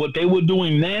because of what they were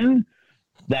doing then,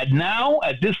 that now,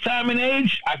 at this time and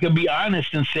age, I could be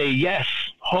honest and say, yes,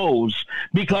 hoes.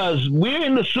 Because we're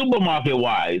in the supermarket,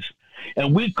 wise,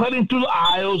 and we're cutting through the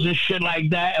aisles and shit like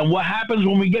that. And what happens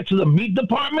when we get to the meat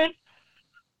department?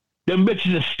 Them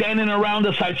bitches are standing around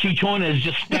the salchichones,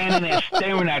 just standing there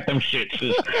staring at them shits.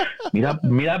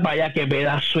 Mira para allá que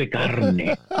pedazo de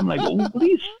carne. I'm like,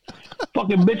 these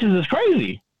fucking bitches is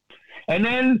crazy. And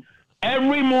then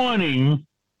every morning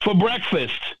for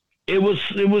breakfast, it was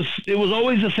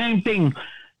always the same thing.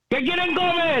 ¿Qué quieren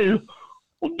comer?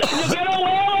 Yo quiero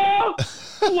huevo.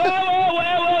 Huevo.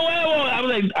 I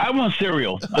was like, I want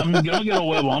cereal. I'm gonna get a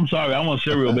huevo. I'm sorry, I want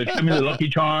cereal, bitch. Give me the Lucky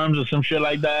Charms or some shit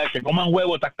like that. Que coman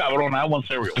huevo, está cabrón. I want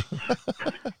cereal.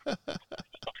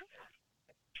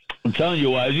 I'm telling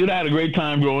you, you'd had a great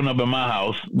time growing up in my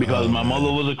house because my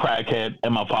mother was a crackhead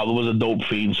and my father was a dope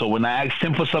fiend. So when I asked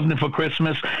him for something for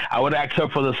Christmas, I would ask her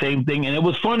for the same thing. And it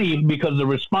was funny because the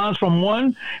response from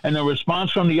one and the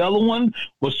response from the other one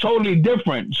was totally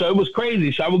different. So it was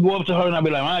crazy. So I would go up to her and I'd be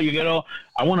like,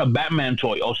 I want a Batman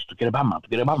toy. Oh, tú quieres Batman.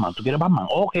 Okay, Batman.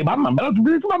 Okay, Batman.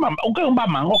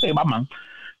 Okay, Batman.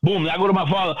 Boom. I go to my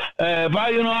father. I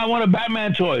want a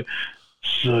Batman toy.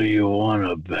 So you want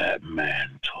a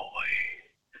Batman toy?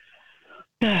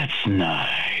 That's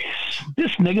nice.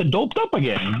 This nigga doped up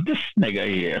again. This nigga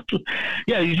here.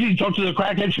 Yeah, you talk to the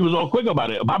crackhead, she was all quick about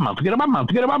it. Batman, forget about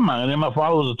Batman. And then my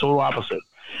father was the total opposite.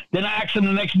 Then I asked him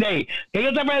the next day, ¿Qué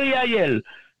yo te pedí ayer?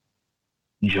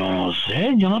 Yo no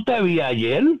sé, yo no te vi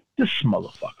ayer. This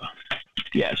motherfucker.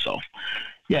 Yeah, so.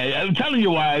 Yeah, I'm telling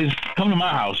you, Wise, come to my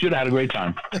house. You'd have had a great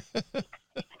time.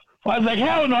 Well, I was like,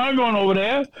 hell no, I'm going over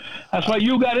there. That's why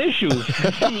you got issues.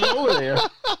 Over there.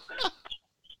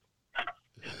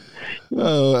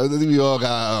 Oh, I think we all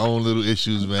got our own little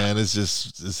issues, man. It's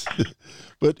just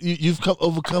but you've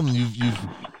overcome.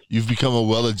 You've become a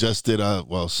well-adjusted,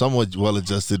 somewhat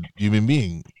well-adjusted human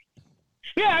being.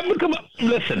 Yeah,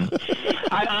 listen,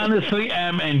 I honestly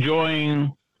am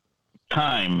enjoying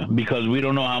time because we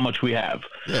don't know how much we have.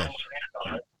 Yeah.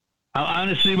 I'm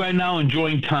honestly right now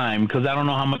enjoying time because I don't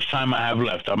know how much time I have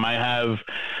left. I might have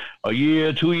a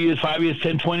year, 2 years, 5 years,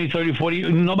 10, 20, 30, 40.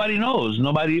 Nobody knows.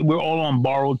 We're all on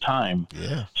borrowed time.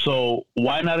 Yeah. So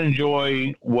why not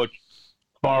enjoy what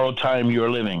borrowed time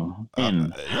you're living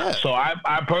in? Yeah. So I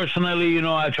personally,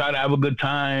 I try to have a good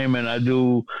time and I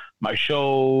do my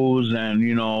shows and,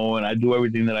 and I do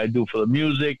everything that I do for the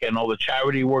music and all the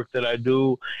charity work that I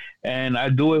do. And I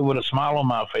do it with a smile on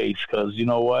my face because you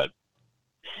know what?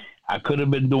 I could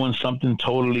have been doing something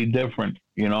totally different,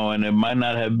 and it might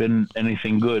not have been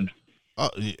anything good.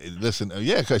 Listen,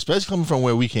 especially coming from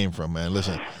where we came from, man.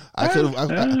 Listen, I could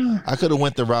have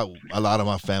went the route a lot of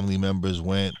my family members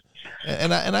went,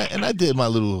 and I did my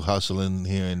little hustling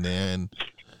here and there, and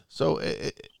so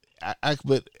I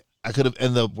could have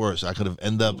ended up worse. I could have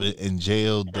ended up in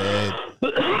jail, dead.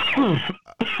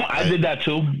 I did that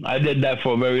too. I did that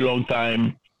for a very long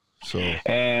time. So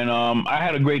and I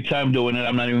had a great time doing it.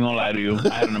 I'm not even gonna lie to you.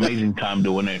 I had an amazing time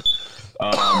doing it.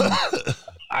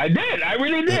 I did. I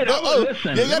really did.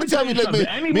 Listen, you gotta tell me.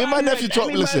 Me and my nephew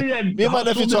talk. Listen, me and my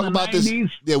nephew talk about this.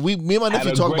 Yeah, me and my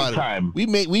nephew talk about it.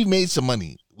 We've made some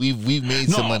money. We've made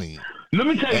some money. Let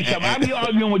me tell you something. I be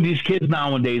arguing with these kids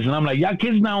nowadays, and I'm like, y'all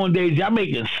kids nowadays, y'all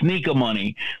making sneaker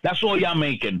money. That's all y'all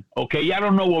making, okay? Y'all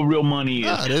don't know what real money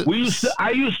is. I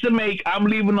used to make, I'm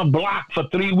leaving the block for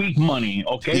 3 week money,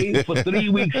 okay? For 3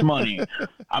 weeks money.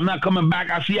 I'm not coming back.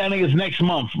 I see y'all niggas next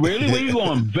month. Really? Where you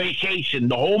going? Vacation.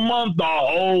 The whole month? The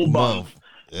whole month.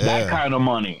 Yeah. That kind of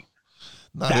money.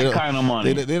 that kind of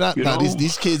money. They're not.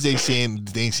 These kids ain't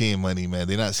seeing money, man.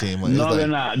 They're not seeing money. No, they're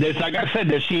not. There's, like I said,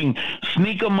 they're seeing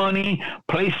sneaker money,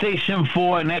 PlayStation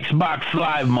 4, and Xbox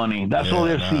Live money. That's all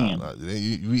they're seeing.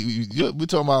 We're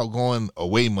talking about going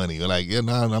away money. Like, I'm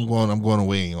going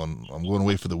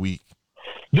away for the week.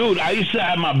 Dude, I used to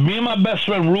have me and my best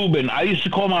friend Ruben. I used to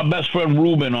call my best friend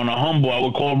Ruben on a humble. I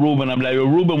would call Ruben. I'm like, yo,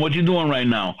 Ruben, what you doing right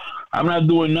now? I'm not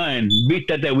doing nothing. Beat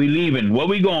that we leaving. Where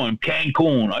we going?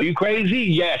 Cancun. Are you crazy?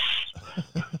 Yes.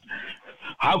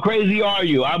 How crazy are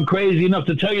you? I'm crazy enough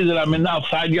to tell you that I'm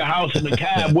outside your house in the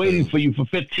cab waiting for you for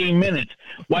 15 minutes.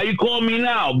 Why you calling me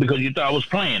now? Because you thought I was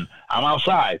playing. I'm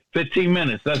outside. 15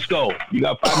 minutes. Let's go. You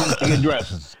got 5 minutes to get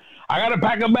dressed. I got to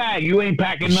pack a bag. You ain't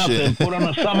packing nothing. Put on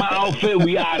a summer outfit.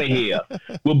 We out of here.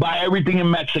 We'll buy everything in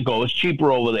Mexico. It's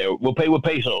cheaper over there. We'll pay with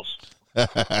pesos.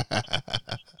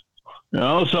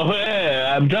 So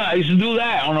yeah, I'm done. I used to do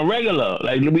that on a regular.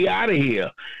 Like, we out of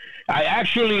here. I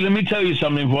actually, let me tell you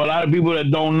something. For a lot of people that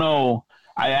don't know,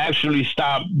 I actually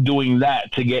stopped doing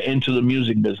that to get into the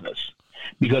music business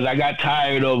because I got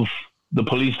tired of the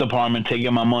police department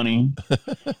taking my money.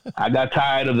 I got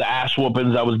tired of the ass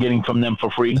whoopings I was getting from them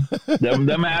for free.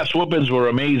 Them ass whoopings were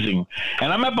amazing.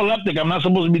 And I'm epileptic. I'm not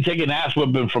supposed to be taking ass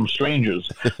whooping from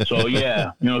strangers. So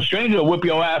yeah, stranger will whip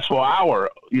your ass for an hour.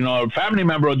 A family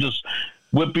member will just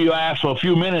whip your ass for a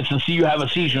few minutes and see you have a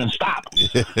seizure and stop.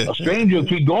 A stranger will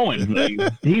keep going. Like,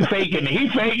 he faking it.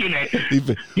 He's faking that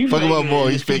shit.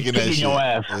 Your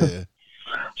ass. Yeah.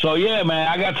 So, yeah, man,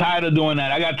 I got tired of doing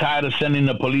that. I got tired of sending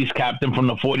the police captain from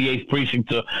the 48th precinct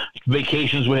to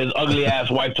vacations with his ugly-ass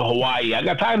wife to Hawaii. I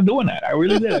got tired of doing that. I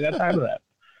really did. I got tired of that.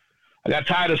 I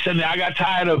got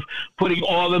tired of putting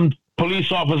all them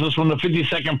police officers from the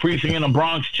 52nd precinct in the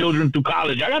Bronx children through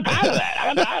college. I got tired of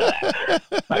that.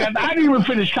 I didn't even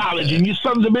finish college, and you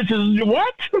sons of bitches,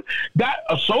 what? Got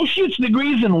associate's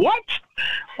degrees in what?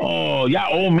 Oh,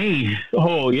 y'all owe me.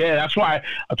 Oh, yeah, that's why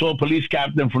I told police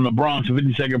captain from the Bronx,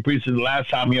 52nd precinct, the last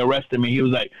time he arrested me, he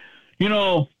was like,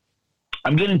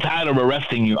 I'm getting tired of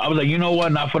arresting you. I was like, you know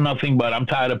what? Not for nothing, but I'm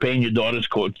tired of paying your daughter's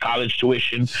college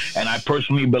tuition, and I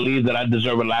personally believe that I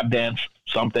deserve a lap dance,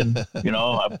 something.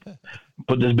 I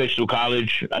put this bitch through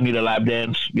college. I need a lap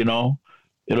dance, It'll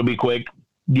be quick.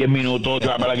 10 minutos,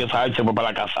 drive like it's high, se fue para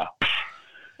la casa.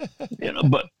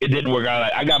 But it didn't work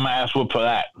out. I got my ass whooped for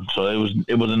that, so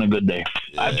it wasn't a good day.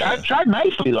 Yeah. I tried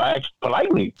nicely, though. I asked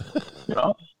politely,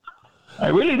 I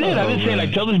really did. I didn't say,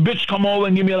 like, tell this bitch come over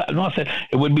and give me a... No, I said,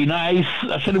 it would be nice.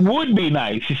 I said, it would be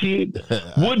nice. You see,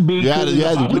 would be. Yeah,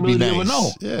 it would be nice. Know.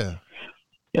 Yeah.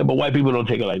 Yeah, but white people don't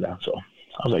take it like that. So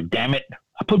I was like, damn it.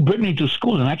 I put Brittany through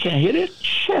school and I can't hit it?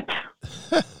 Shit.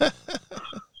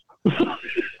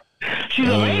 She's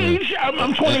of age.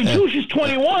 I'm 22. She's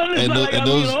 21.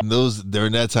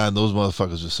 During that time, those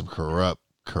motherfuckers were some corrupt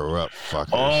fuckers.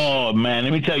 Oh, man,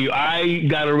 let me tell you, I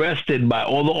got arrested by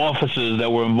all the officers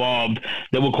that were involved.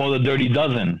 They were called the Dirty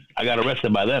Dozen. I got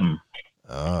arrested by them.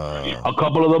 A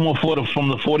couple of them were from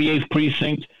the 48th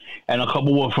precinct, and a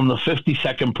couple were from the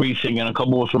 52nd precinct, and a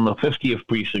couple were from the 50th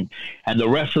precinct, and the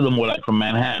rest of them were like from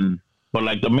Manhattan. But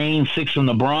like the main 6 from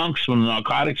the Bronx, from the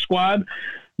narcotics squad,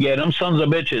 yeah, them sons of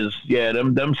bitches. Yeah,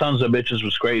 them sons of bitches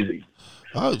was crazy.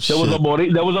 Oh, there was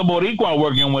a Boricua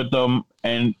working with them,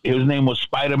 and his name was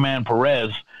Spider-Man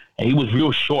Perez, and he was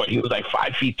real short. He was like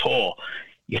 5 feet tall.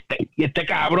 Este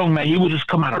cabrón, man, he would just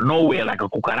come out of nowhere like a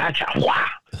cucaracha,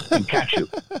 and catch you.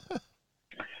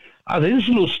 I was like, this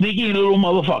little sneaky little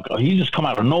motherfucker. He just come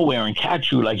out of nowhere and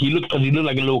catch you. Like he looked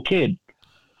like a little kid.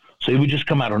 So he would just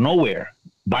come out of nowhere.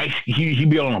 Bike, he'd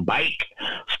be on a bike,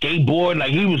 skateboard. Like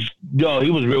he was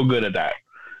real good at that.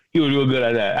 He was real good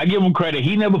at that. I give him credit.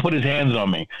 He never put his hands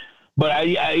on me. But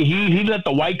he let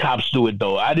the white cops do it,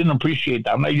 though. I didn't appreciate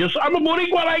that. I'm like, I'm a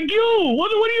Boricua like you.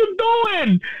 What are you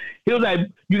doing? He was like,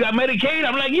 you got Medicaid?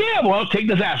 I'm like, yeah, well, take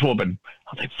this ass whooping.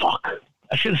 I was like, fuck.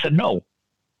 I should have said no.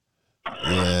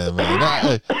 Yeah, man.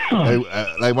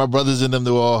 Like my brothers and them, they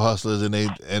were all hustlers, and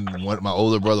my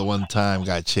older brother one time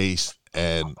got chased,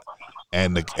 and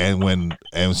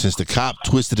since the cop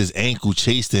twisted his ankle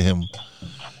chasing him,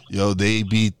 they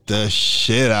beat the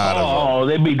shit out of him. Oh,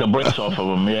 they beat the brakes off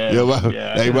of him. Yeah.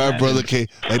 My brother came.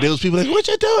 Like there was people like, "What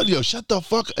you doing?" Yo, shut the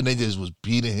fuck! And they just was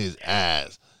beating his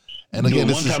ass. And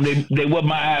again, one time they whipped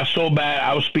my ass so bad,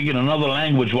 I was speaking another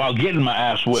language while getting my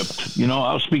ass whipped.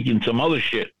 I was speaking some other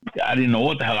shit. I didn't know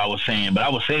what the hell I was saying, but I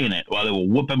was saying it while they were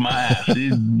whooping my ass.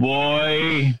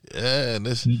 Boy. Yeah, and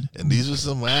these were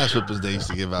some ass whippings they used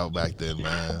to give out back then,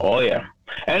 man. Oh yeah.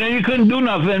 And then you couldn't do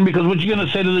nothing because what you going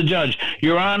to say to the judge?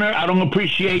 Your Honor, I don't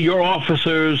appreciate your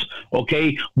officers,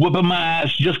 okay, whipping my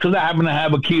ass just because I happen to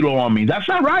have a kilo on me. That's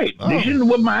not right. Oh. They shouldn't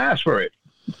whip my ass for it.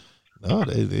 No,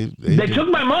 they took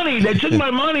my money. They took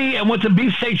my money and went to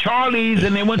Beefsteak Charlie's,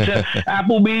 and they went to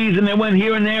Applebee's, and they went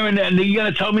here and there, and you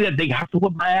gotta tell me that they have to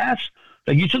whip my ass?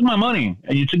 Like, you took my money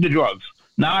and you took the drugs.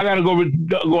 Now I gotta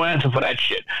go answer for that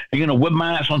shit. You're gonna whip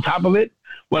my ass on top of it?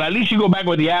 Well, at least you go back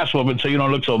with the ass whooping so you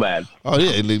don't look so bad. Oh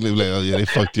yeah, they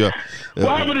fucked you up.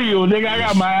 What happened to you, nigga? I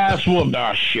got my ass whooped.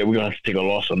 Oh shit, we're gonna have to take a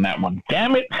loss on that one.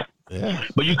 Damn it. Yeah.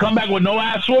 But you come back with no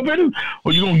ass whooping,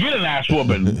 or you gonna get an ass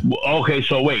whooping? Okay,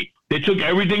 so wait. They took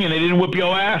everything and they didn't whip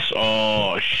your ass?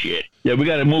 Oh, shit. Yeah, we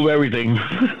got to move everything.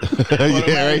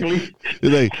 Yeah, right?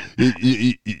 Like,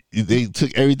 they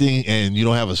took everything and you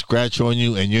don't have a scratch on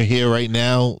you and you're here right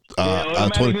now. 2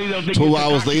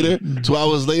 hours later? 2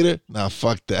 hours later? Nah,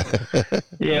 fuck that.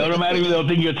 Yeah, automatically they'll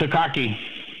think you're Takaki.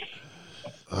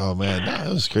 Oh, man. Nah,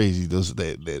 it was crazy.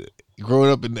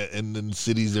 Growing up in the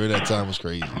cities during that time was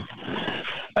crazy.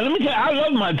 And let me tell you, I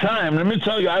love my time. Let me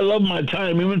tell you, I love my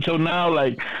time. Even till now,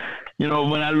 like, you know,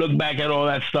 when I look back at all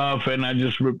that stuff, and I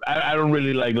don't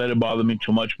really like let it bother me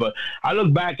too much, but I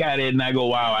look back at it and I go,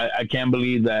 wow, I can't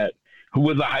believe that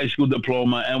with a high school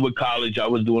diploma and with college, I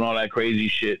was doing all that crazy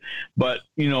shit. But,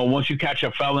 you know, once you catch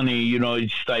a felony, you know,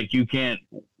 it's like you can't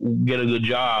get a good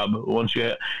job once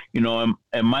you know,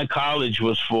 and my college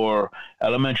was for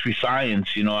elementary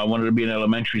science. You know, I wanted to be an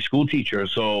elementary school teacher.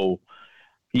 So,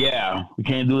 yeah, we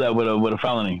can't do that with a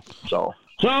felony. So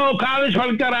college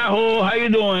pa'l carajo, how you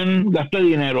doing? Gasta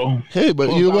dinero. Hey,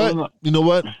 but you know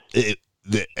what?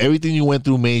 Everything you went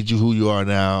through made you who you are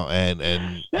now, and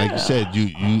like you said,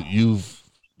 you've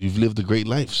lived a great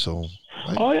life. So.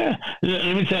 Oh yeah,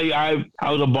 let me tell you, I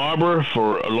was a barber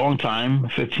for a long time,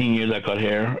 15 years. I cut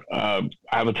hair. I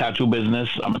have a tattoo business.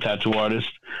 I'm a tattoo artist.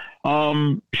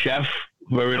 Chef,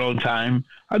 very long time.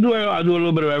 I do a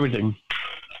little bit of everything.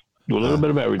 Do a little bit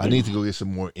of everything. I need to go get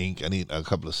some more ink. I need a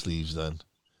couple of sleeves done.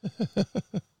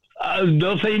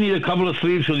 Don't say you need a couple of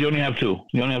sleeves because you only have two.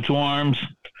 You only have two arms.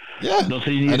 Yeah. Don't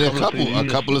say you need a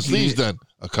couple of sleeves done.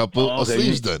 A couple of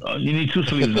sleeves done. You need two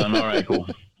sleeves done. All right, cool.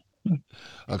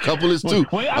 A couple is two.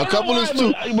 A couple is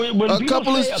two. A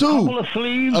couple is two.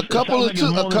 A couple is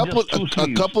two. A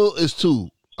couple is two.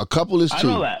 A couple is two.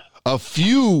 I know that. A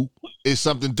few is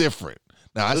something different.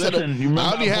 Now I said I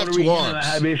only have two arms. I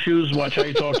have issues. Watch how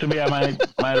you talk to me. I might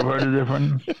have heard it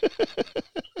different.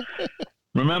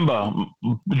 Remember,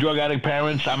 drug addict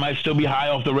parents, I might still be high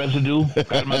off the residue.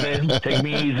 Got my bed. Take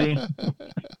me easy.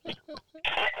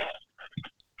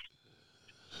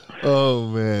 Oh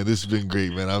man, this has been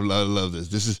great, man. I love this.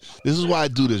 This is why I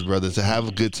do this, brother, to have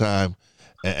a good time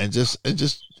and just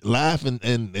laugh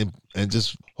and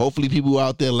just hopefully people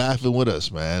out there laughing with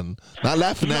us, man. Not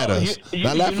laughing at us,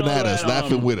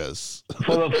 laughing with us.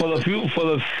 For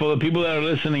the people that are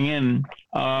listening in,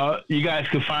 you guys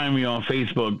can find me on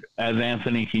Facebook as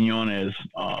Anthony Quinones,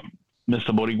 Mr.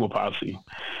 Boricua Posse.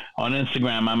 On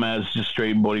Instagram, I'm as just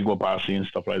straight Boricua Posse and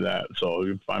stuff like that. So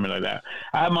you can find me like that.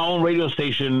 I have my own radio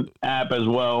station app as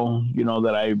well, you know,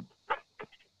 that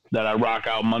I rock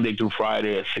out Monday through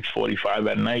Friday at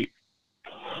 6:45 at night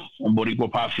on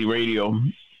Boricua Posse Radio.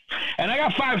 And I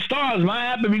got 5 stars. My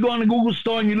app, if you go on the Google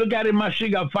store and you look at it, my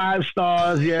shit got 5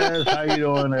 stars. Yes, how you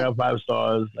doing? I got 5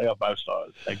 stars.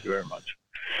 Thank you very much.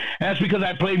 And that's because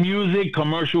I play music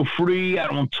commercial free. I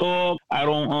don't talk. I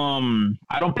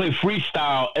don't play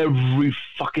freestyle every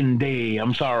fucking day.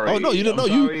 I'm sorry. Oh no, you don't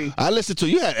know. I listened to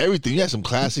you. Had everything. You had some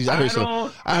classics. I heard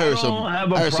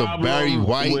some Barry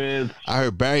White. I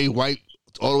heard Barry White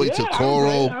all the way to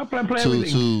Coro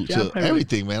to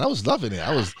everything, man. I was loving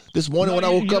it. This morning when I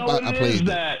woke up, I played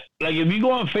that. Like if you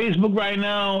go on Facebook right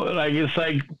now, like it's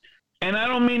like, and I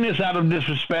don't mean this out of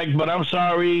disrespect, but I'm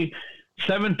sorry.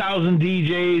 7,000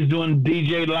 DJs doing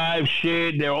DJ live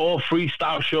shit. They're all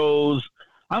freestyle shows.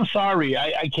 I'm sorry.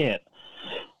 I can't.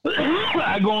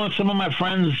 I go on some of my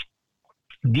friends'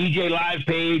 DJ live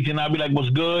page and I'll be like, what's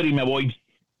good? My boy.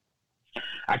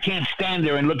 I can't stand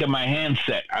there and look at my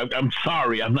handset. I'm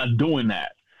sorry. I'm not doing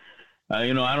that.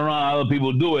 You know, I don't know how other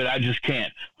people do it. I just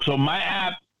can't. So my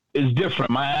app is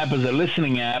different. My app is a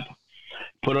listening app.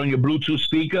 Put on your Bluetooth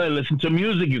speaker and listen to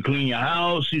music. You clean your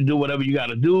house. You do whatever you got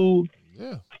to do.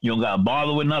 Yeah. You don't got to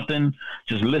bother with nothing.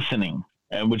 Just listening,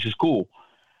 and which is cool.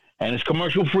 And it's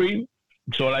commercial free.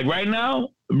 So like right now,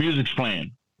 the music's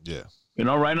playing. Yeah. You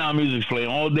know, right now music's playing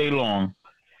all day long.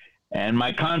 And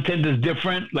my content is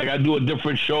different. Like I do a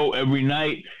different show every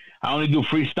night. I only do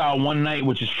freestyle one night,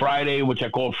 which is Friday, which I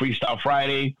call Freestyle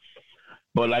Friday.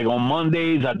 But like on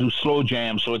Mondays, I do slow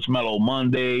jam, so it's Mellow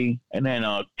Monday. And then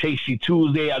Tasty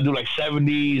Tuesday, I do like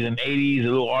 70s and 80s, a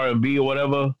little R&B or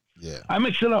whatever. Yeah. I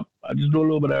mix it up. I just do a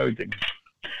little bit of everything.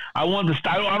 I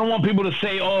don't want people to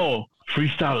say, oh,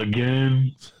 freestyle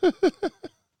again.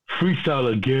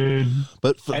 freestyle again.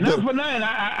 But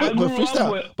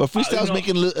freestyle's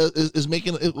making is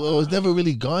making it. Well, it's never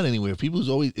really gone anywhere.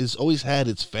 It's always had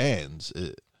its fans.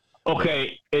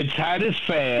 Okay, it's had its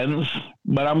fans,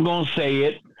 but I'm gonna say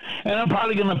it, and I'm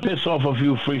probably gonna piss off a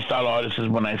few freestyle artists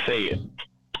when I say it.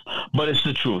 But it's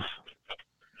the truth.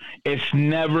 It's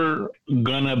never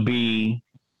gonna be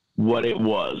what it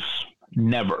was.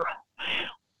 Never.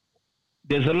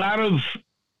 There's a lot of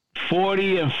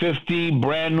 40 and 50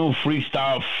 brand new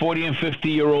freestyle, 40 and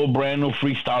 50-year-old brand new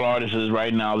freestyle artists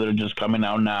right now that are just coming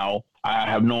out now. I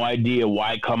have no idea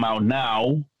why come out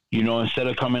now, instead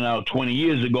of coming out 20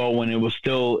 years ago when it was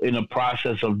still in a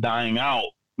process of dying out,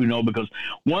 because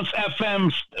once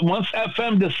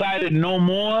FM decided no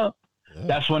more,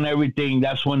 that's when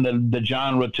the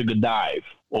genre took a dive.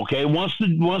 Okay. Once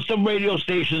the radio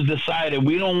stations decided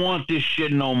we don't want this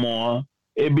shit no more,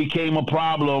 it became a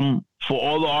problem for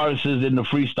all the artists in the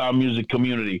freestyle music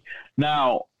community.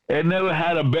 Now, it never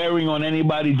had a bearing on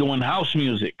anybody doing house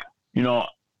music.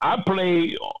 House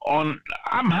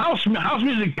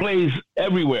music plays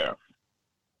everywhere.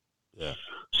 Yeah.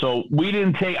 So we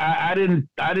didn't take, I could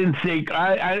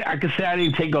say I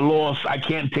didn't take a loss. I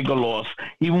can't take a loss.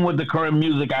 Even with the current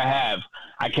music I have,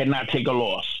 I cannot take a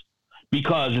loss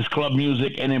because it's club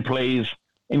music and it plays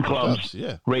in clubs,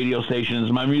 radio stations.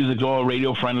 My music's all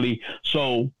radio friendly.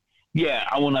 So yeah,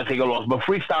 I will not take a loss. But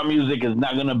freestyle music is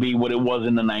not going to be what it was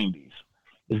in the 90s.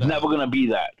 It's never going to be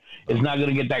that. It's not going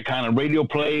to get that kind of radio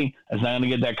play. It's not going to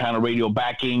get that kind of radio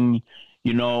backing,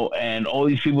 and all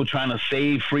these people trying to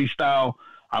save freestyle.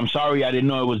 I'm sorry, I didn't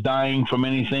know it was dying from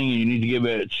anything, and you need to give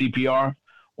it CPR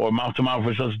or mouth-to-mouth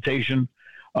resuscitation.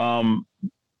 The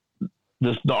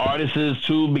artists,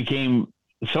 too,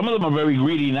 some of them are very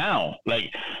greedy now.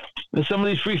 Like, some of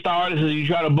these freestyle artists you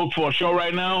try to book for a show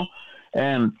right now,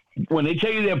 and when they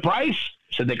tell you their price,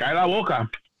 se te cae la boca.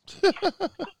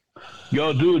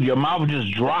 Yo, dude, your mouth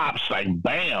just drops like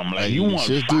bam. Like you want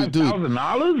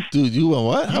 $5,000? Dude, you want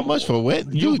what? How much for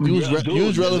what? You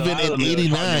was relevant in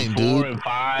 '89, dude.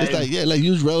 It's like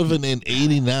you was relevant in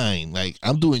 '89. Like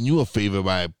I'm doing you a favor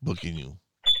by booking you.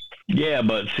 Yeah,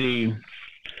 but see,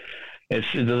 it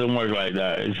doesn't work like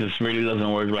that. It just really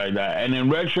doesn't work like that. And in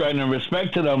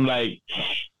respect to them, like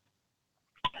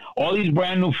all these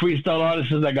brand new freestyle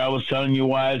artists, like I was telling you,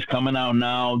 why it's coming out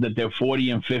now that they're 40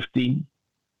 and 50.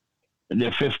 They're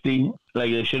 50.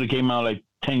 Like they should have came out like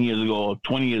 10 years ago,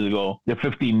 20 years ago. They're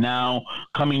 50 now,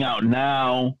 coming out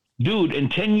now. Dude, in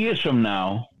 10 years from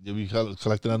now. You'll be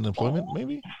collecting unemployment,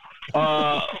 maybe? Where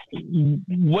are you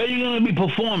going to be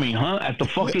performing, huh? At the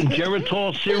fucking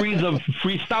Geritol series of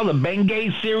freestyle, the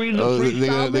Bengay series of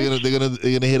freestyle? They're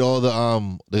gonna hit all the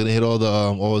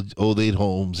old age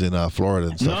homes in Florida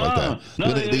and stuff like that.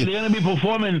 They're gonna be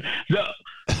performing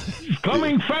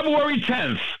coming February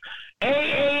 10th.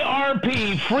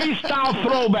 AARP Freestyle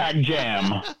Throwback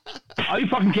Jam. Are you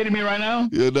fucking kidding me right now?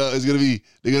 Yeah, no, it's gonna be.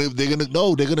 They're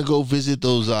gonna go visit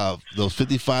those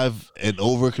 55 and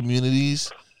over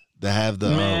communities that have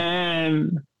the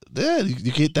man. Yeah, you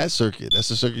can hit that circuit. That's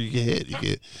the circuit you can hit.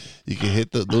 You can hit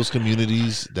those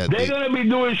communities that they're gonna be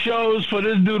doing shows for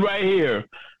this dude right here.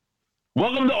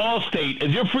 Welcome to Allstate.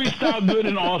 Is your freestyle good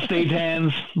in Allstate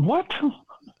hands? What?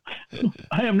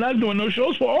 I am not doing no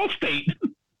shows for Allstate.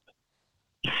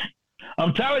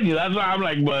 I'm telling you, that's why I'm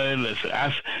like, well, listen,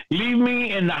 leave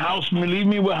me in the house, leave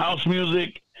me with house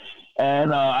music,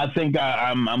 and I think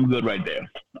I'm good right there.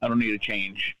 I don't need a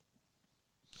change.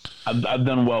 I've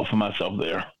done well for myself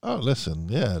there. Oh, listen,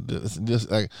 yeah, just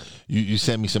like you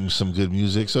sent me some good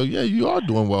music, so yeah, you are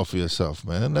doing well for yourself,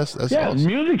 man. That's yeah.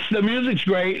 Awesome. The music's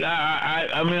great.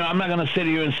 I mean, I'm not gonna sit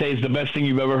here and say it's the best thing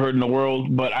you've ever heard in the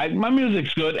world, but my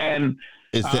music's good and.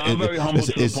 I'm very humble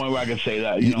to the point where I can say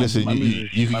that. Listen,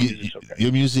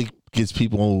 your music gets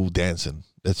people dancing.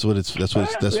 That's what it's. It's all.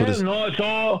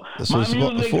 My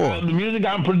music. The music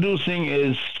I'm producing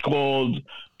is called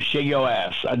 "Shake Your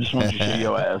Ass." I just want you to shake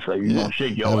your ass. Like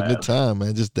shake your ass. Have a good time,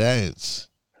 man. Just dance.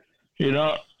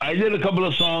 I did a couple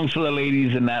of songs for the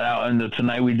ladies in the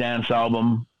Tonight We Dance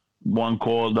album. One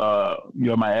called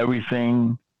 "You're My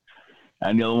Everything,"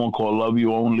 and the other one called "Love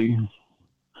You Only."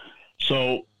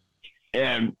 So.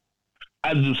 And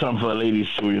I do something for the ladies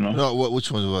too, No,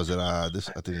 which one was it? I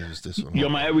think it was this one. You're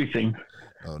My Everything.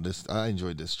 Oh, I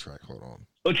enjoyed this track. Hold on.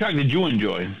 What track did you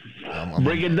enjoy?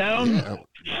 Break It Down?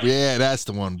 Yeah, that's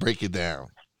the one. Break It Down.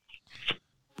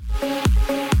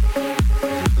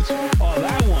 Oh,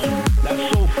 that one.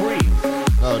 That's So Free.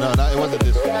 No, it wasn't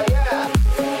this one. Yeah.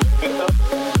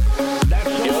 That's a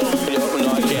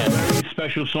very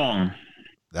special song.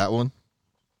 That one?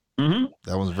 Mm-hmm.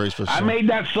 That one's a very special song. I made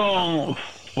that song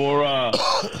for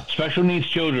special needs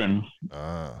children.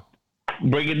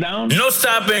 Break it down. No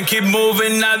stopping, keep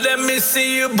moving. Now let me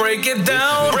see you break it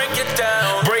down. Break it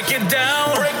down. Break it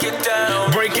down. Break it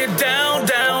down. Break it down.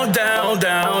 Down, down,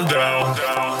 down, down.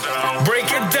 Break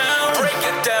it down. Break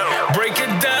it down. Break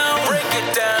it down. Break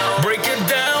it down. Break it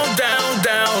down. Down,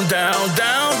 down, down,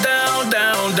 down,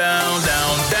 down, down,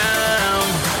 down, down,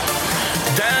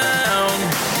 down,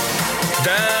 down,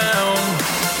 down,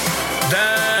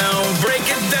 down. Break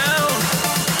it down.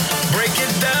 Break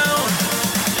it down.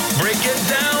 Break it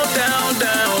down, down,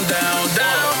 down, down,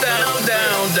 down, down,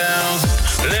 down, down.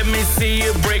 Let me see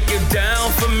you break it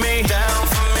down for me. Down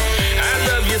for me. I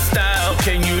love your style.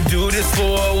 Can you do this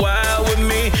for a while with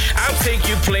me? I'll take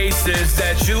you places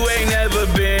that you ain't never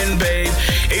been, babe.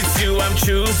 It's you I'm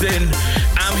choosing.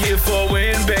 I'm here for a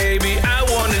win, baby. I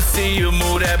wanna see you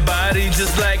move that body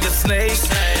just like a snake.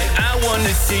 I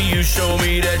wanna see you show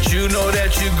me that you know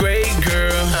that you're great,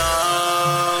 girl.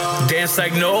 Dance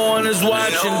like no one is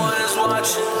watching.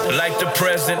 Like the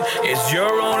present is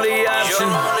your only option.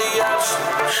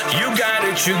 You got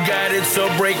it, so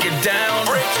break it down.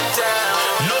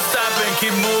 No stopping,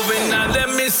 keep moving. Now let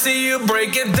me see you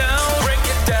break it down. Break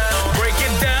it down, break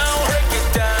it down, break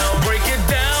it down, break it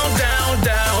down, down,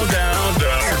 down, down,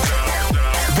 down.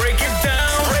 Break it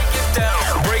down, break it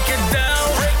down, break it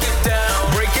down, break it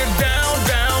down, break it down,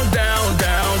 down, down,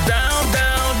 down, down,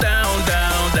 down, down,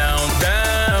 down, down,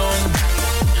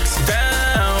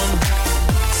 down,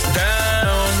 down,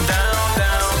 down,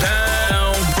 down,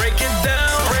 down. Break it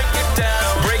down, break it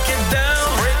down, break it down,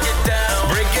 break it down,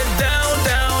 break it down,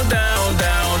 down, down,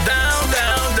 down,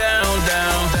 down, down,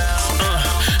 down, down.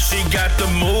 She got the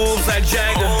moves like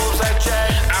Jagger.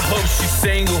 I hope she's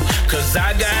single, cause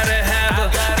I gotta have her.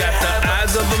 Got the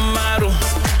eyes of a model,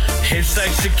 hips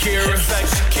like Shakira.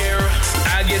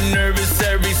 I get nervous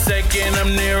every second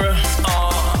I'm near her.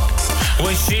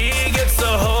 When she gets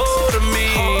a hold of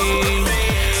me,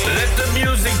 let the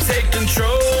music take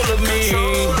control of me.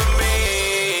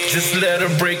 Just let her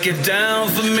break it down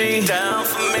for me.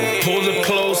 Pull her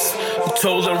close,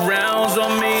 told her rounds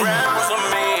on me.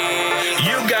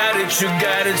 You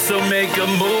got it, so make a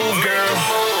move, girl.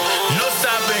 No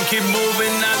stopping, keep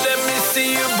moving. Now let me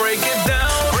see you break it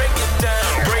down. Break it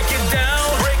down, break it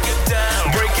down, break it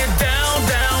down, break it down,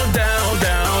 down, down,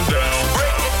 down, down.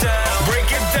 Break it down, break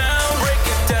it down, break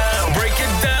it down, break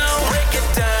it down, break it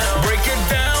down, break it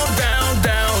down, down,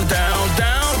 down, down,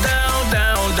 down,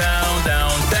 down, down, down,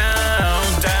 down,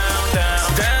 down,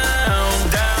 down, down,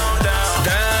 down, down,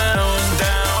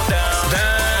 down, down,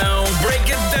 down. Break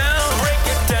it down, break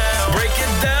it down, break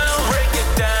it down, break it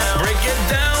down, break it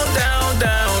down, down,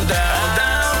 down, down,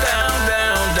 down,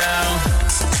 down, down,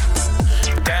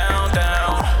 down, down, down, down,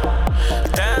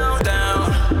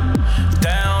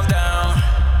 down, down.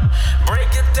 Break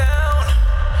it down,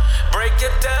 break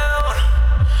it down,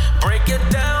 break it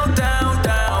down, down,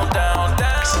 down, down, down,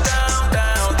 down,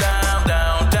 down, down,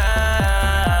 down, down,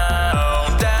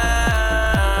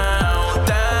 down,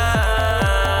 down,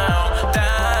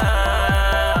 down.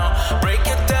 Break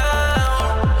it down,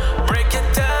 break it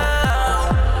down,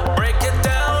 break it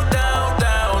down, down,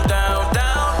 down, down,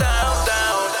 down,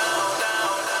 down, down.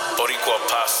 Boricua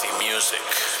Posse Music.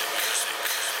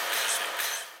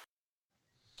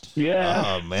 Yeah.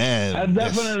 Oh man,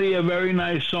 That's definitely a very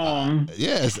nice song.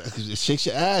 Yes, it shakes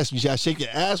your ass. You gotta shake your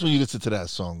ass when you listen to that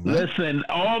song, man. Listen,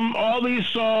 all these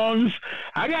songs,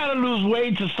 I gotta lose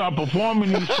weight to start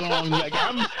performing these songs. Like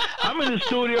I'm in the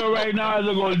studio right now as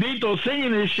a gordito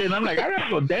singing this shit. And I'm like, I gotta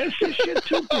go dance this shit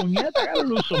too, puñeta. I gotta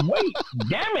lose some weight.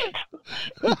 Damn it.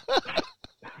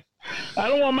 I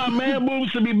don't want my man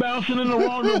boobs to be bouncing in the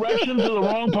wrong direction to the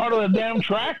wrong part of the damn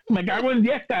track. Me cago en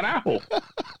 10 carajo.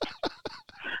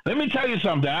 Let me tell you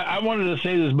something. I wanted to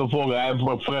say this before. I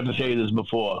forgot to say this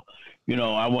before. You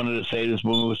know, I wanted to say this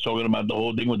when we was talking about the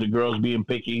whole thing with the girls being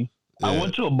picky. Yeah. I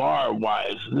went to a bar,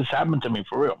 Wise. This happened to me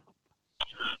for real.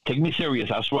 Take me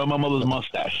serious. I swear on my mother's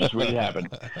mustache. This really happened.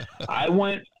 I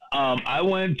went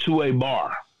to a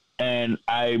bar, and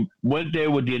I went there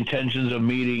with the intentions of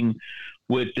meeting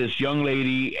with this young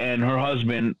lady and her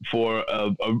husband for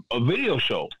a video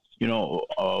show. You know,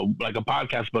 like a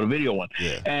podcast, but a video one.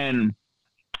 Yeah. And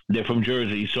they're from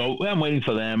Jersey, so I'm waiting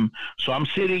for them. So I'm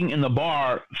sitting in the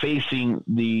bar facing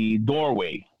the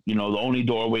doorway, you know, the only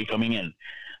doorway coming in.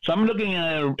 So I'm looking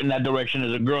in that direction.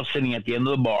 There's a girl sitting at the end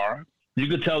of the bar. You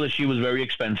could tell that she was very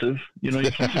expensive. You know,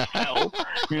 you could tell.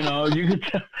 You know, you could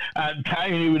tell.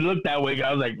 He would look that way.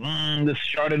 I was like, this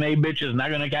Chardonnay bitch is not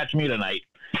going to catch me tonight.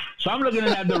 So I'm looking in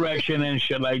that direction and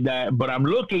shit like that. But I'm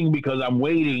looking because I'm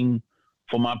waiting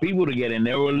for my people to get in.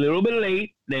 They were a little bit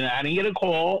late. Then I didn't get a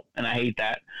call, and I hate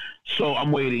that. So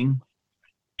I'm waiting.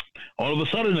 All of a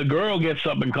sudden, the girl gets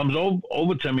up and comes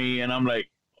over to me, and I'm like,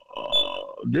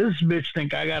 this bitch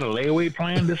think I got a layaway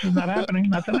plan? This is not happening,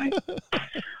 not tonight.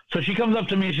 So she comes up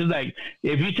to me and she's like,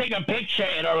 if you take a picture,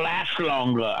 it'll last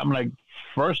longer. I'm like,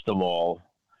 first of all,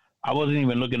 I wasn't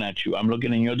even looking at you. I'm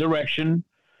looking in your direction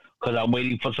because I'm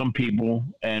waiting for some people,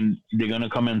 and they're going to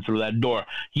come in through that door.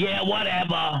 Yeah,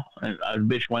 whatever. And a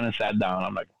bitch went and sat down.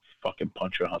 I'm like, fucking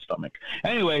punch her in her stomach.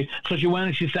 Anyway, so she went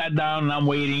and she sat down, and I'm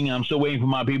waiting. I'm still waiting for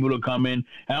my people to come in.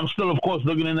 And I'm still, of course,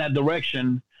 looking in that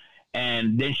direction.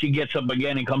 And then she gets up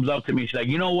again and comes up to me. She's like,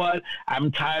 you know what? I'm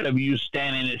tired of you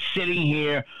standing and sitting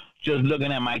here just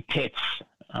looking at my tits.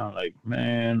 I'm like,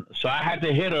 man. So I had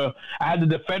to hit her. I had to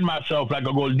defend myself like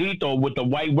a gordito with the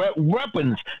white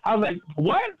weapons. I was like,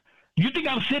 what? You think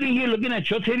I'm sitting here looking at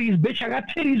your titties? Bitch, I got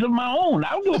titties of my own.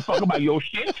 I don't give a fuck about your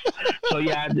shit. So,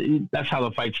 yeah, that's how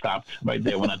the fight stopped right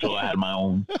there when I told her I had my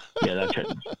own. Yeah,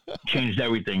 that changed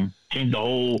everything. Changed the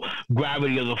whole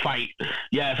gravity of the fight.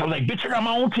 Yeah, so I was like, bitch, I got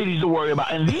my own titties to worry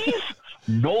about. And these,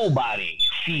 nobody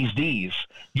sees these.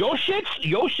 Your shit's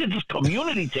is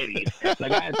community titties.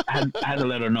 Like, I had to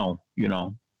let her know, you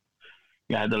know.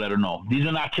 Yeah, I had to let her know. These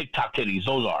are not TikTok titties.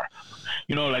 Those are.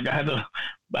 You know, like, I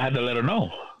had to let her know.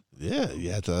 Yeah, you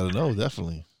have to let her know,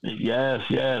 definitely. Yes.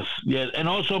 And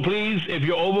also, please, if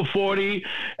you're over 40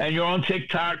 and you're on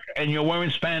TikTok and you're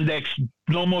wearing spandex,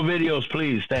 no more videos,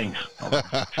 please. Thanks.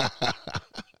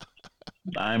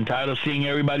 I'm tired of seeing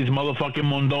everybody's motherfucking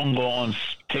mondongo on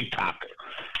TikTok.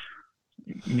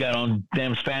 You got on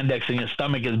damn spandex and your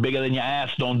stomach is bigger than your ass.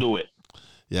 Don't do it.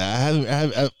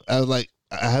 Yeah,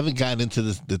 I haven't gotten into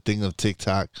the thing of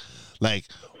TikTok. Like,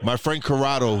 my friend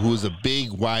Corrado, who is a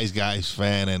big Wise Guys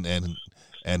fan,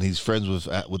 and he's friends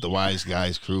with the Wise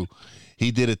Guys crew, he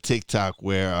did a TikTok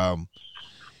where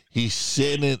he's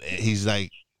sitting in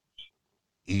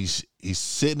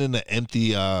an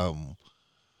empty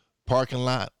parking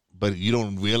lot, but you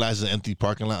don't realize it's an empty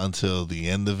parking lot until the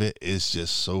end of it. It's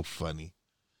just so funny.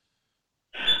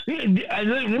 Let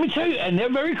me tell you, and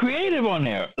they're very creative on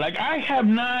there. Like, I have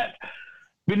not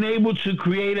been able to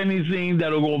create anything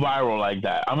that'll go viral like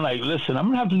that. I'm like, listen, I'm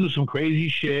gonna have to do some crazy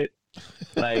shit,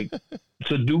 like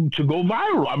to go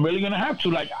viral. I'm really gonna have to.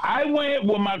 Like, I went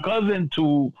with my cousin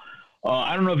to,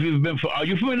 I don't know if you've been. Are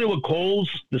you familiar with Kohl's?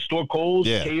 The store Kohl's,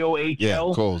 yeah. KOHL. Yeah,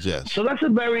 Kohl's. Yes. So that's a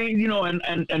very, you know,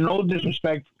 and no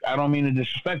disrespect. I don't mean it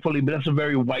disrespectfully, but that's a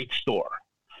very white store.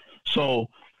 So,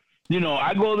 you know,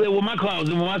 I go there with my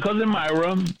cousin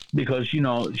Myra, because, you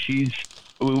know, she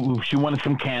wanted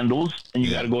some candles, and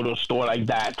you got to go to a store like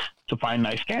that to find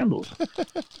nice candles.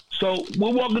 So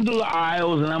we're walking through the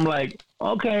aisles, and I'm like,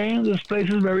 okay, this place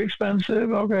is very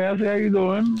expensive. Okay, I say, how you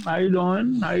doing?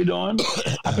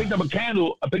 I picked up a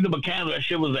candle. That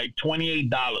shit was like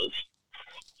 $28.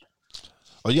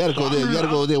 Oh, you got to go there. You got to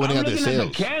go there when they got their sales. I'm looking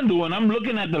at the candle, and I'm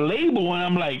looking at the label, and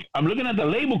I'm looking at the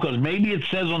label because maybe it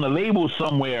says on the label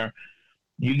somewhere,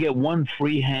 you get one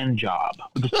free hand job.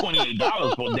 It's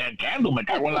 $28 for that candle. Me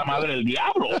cago en la madre del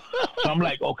diablo. So I'm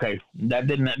like, okay,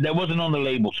 that wasn't on the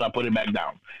label, so I put it back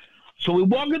down. So we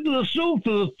walk into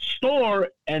the store,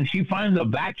 and she finds a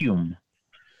vacuum.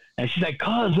 And she's like,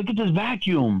 cuz, look at this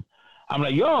vacuum. I'm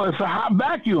like, yo, it's a hot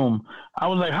vacuum. I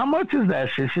was like, how much is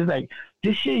that shit? She's like,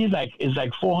 this shit is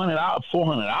like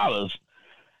 $400.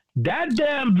 That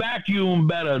damn vacuum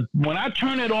better, when I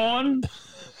turn it on,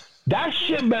 that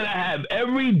shit better have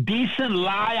every decent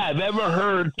lie I've ever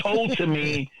heard told to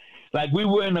me, like we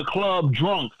were in a club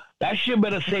drunk. That shit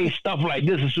better say stuff like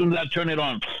this as soon as I turn it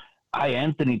on. Ay,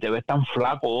 Anthony, te ves tan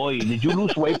flaco hoy. Did you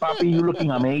lose weight, papi? You're looking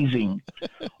amazing.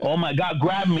 Oh, my God,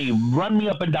 grab me. Run me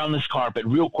up and down this carpet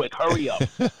real quick. Hurry up.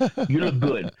 You look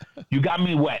good. You got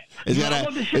me wet. It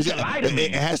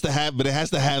has to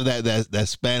have that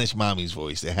Spanish mommy's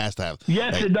voice. It has to have.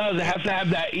 Yes, like, it does. It has to have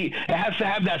that. It has to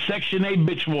have that Section 8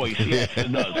 bitch voice. Yes,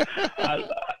 it does.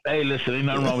 Hey, listen, ain't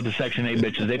nothing wrong with the Section 8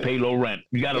 bitches. They pay low rent.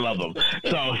 You got to love them.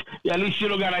 So, yeah, at least you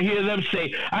don't got to hear them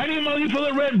say, I need money for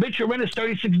the rent. Bitch, your rent is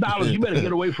 $36. You better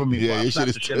get away from me. Yeah, you should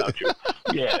have shit out you.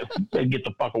 Yeah, get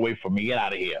the fuck away from me. Get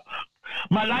out of here.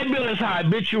 My light bill is high.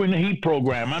 Bitch, you in the heat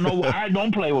program. I know. I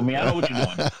don't play with me. I know what you're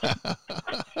doing.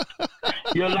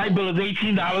 Your light bill is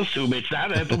 $18 too, bitch.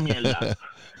 That's tu mierda.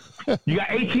 You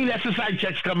got 18 exercise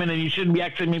checks coming, and you shouldn't be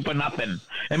asking me for nothing.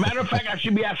 As a matter of fact, I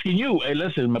should be asking you, hey,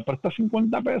 listen, me presta 50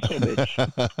 pesos, bitch.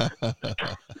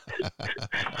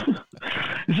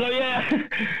 So, yeah,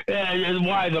 it's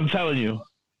wise, I'm telling you.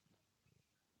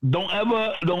 Don't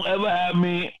ever have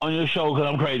me on your show because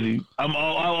I'm crazy. I'll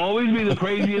always be the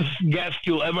craziest guest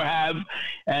you'll ever have.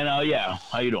 And, yeah,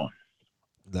 how you doing?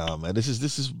 No, man. This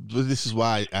is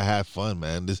why I have fun,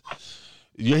 man.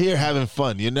 You're here having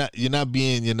fun. You're not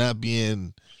being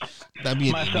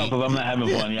myself if I'm not having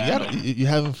fun. Yeah, you're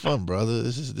having fun, brother.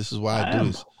 This is why I do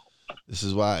this. This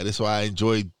is why I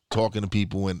enjoy talking to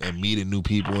people and meeting new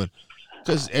people, and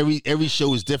because every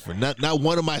show is different. Not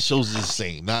one of my shows is the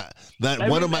same. Not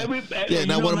one of my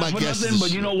guests.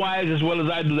 But you know why? As well as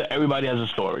I do that, everybody has a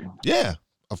story. Yeah,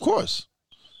 of course,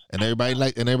 and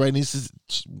everybody needs to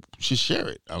should share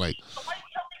it. I like.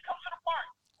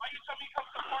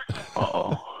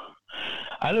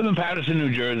 I live in Patterson,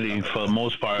 New Jersey, for the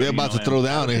most part. They're about to throw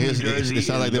down, and it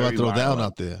sounds like they're about to throw down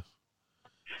out there.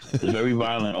 It's very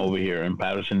violent over here in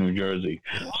Patterson, New Jersey.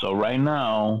 So right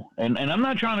now, and I'm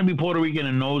not trying to be Puerto Rican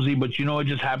and nosy, but it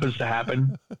just happens to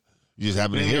happen. You just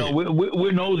happen to hear it.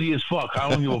 We're nosy as fuck. I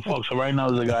don't give a fuck. So right now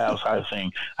there's a guy outside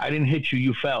saying, "I didn't hit you,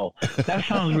 you fell." That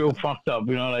sounds real fucked up.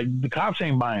 Like the cops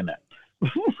ain't buying that.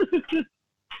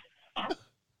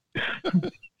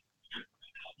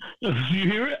 You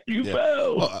hear it? You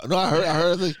fell. Oh, no, I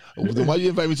heard. Then why you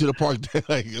invite me to the park?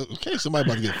 Like, okay, somebody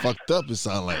about to get fucked up. It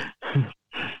sounds like.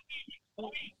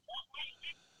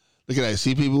 Look at that.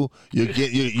 See, people,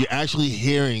 you're actually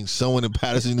hearing someone in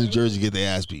Patterson, New Jersey, get their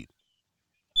ass beat.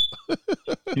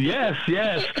 Yes.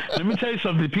 Let me tell you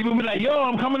something. People be like, "Yo,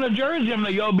 I'm coming to Jersey." I'm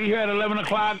like, "Yo, be here at 11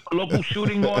 o'clock. Local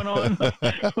shooting going on."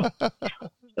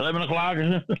 11 o'clock.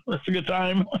 That's a good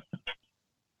time.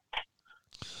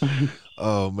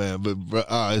 Oh man, but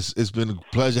it's been a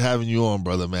pleasure having you on,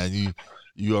 brother. Man,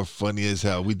 you are funny as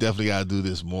hell. We definitely gotta do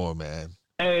this more, man.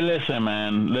 Hey, listen,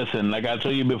 man. Listen, like I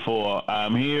told you before,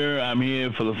 I'm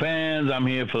here for the fans. I'm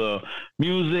here for the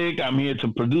music. I'm here to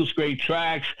produce great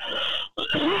tracks.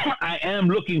 I am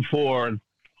looking for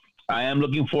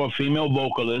a female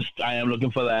vocalist. I am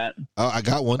looking for that. Oh, I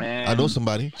got one. I know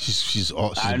somebody. She's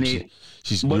what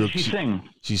does she sing?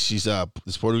 She's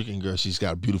this Puerto Rican girl. She's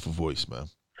got a beautiful voice, man.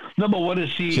 No, but what is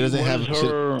she? She doesn't have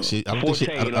her I don't forte?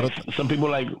 think some people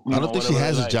like. I don't think she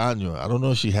has a genre. I don't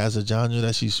know if she has a genre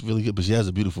that she's really good, but she has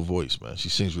a beautiful voice, man. She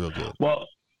sings real good. Well,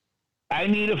 I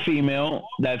need a female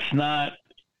that's not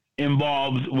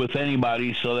involved with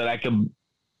anybody, so that I can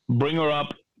bring her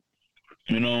up.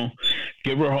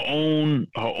 Give her her own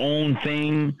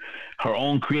thing, her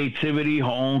own creativity, her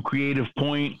own creative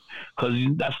point. Because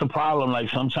that's the problem. Like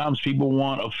sometimes people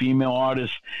want a female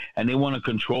artist and they want to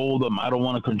control them. I don't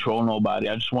want to control nobody.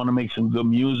 I just want to make some good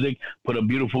music, put a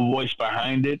beautiful voice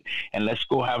behind it, and let's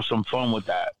go have some fun with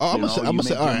that. Oh, I'm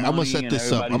gonna set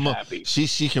this up.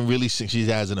 She can really sing. She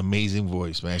has an amazing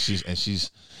voice, man. She's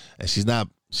not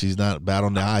bad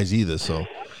on the eyes either. So.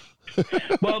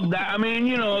 Well,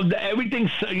 everything.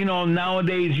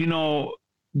 Nowadays,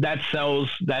 that sells.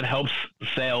 That helps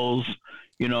sales.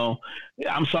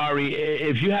 I'm sorry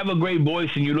if you have a great voice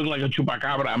and you look like a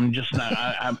chupacabra. I'm just not.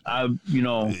 You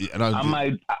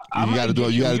got to do.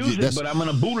 But I'm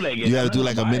gonna bootleg it. You got to do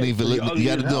like a mini. You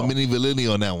got to do a mini Villini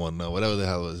on that one, though. Whatever the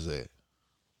hell is it.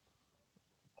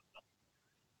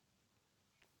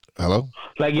 Hello.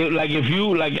 Like if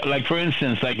you like for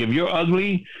instance, like if you're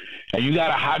ugly and you got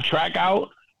a hot track out,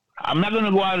 I'm not going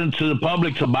to go out into the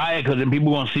public to buy it because then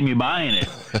people going to see me buying it.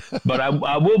 But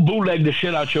I will bootleg the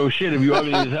shit out your shit if you're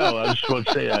ugly as hell. I just want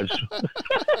to say that.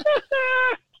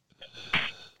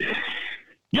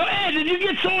 Yo, Ed, did you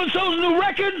get so-and-so's new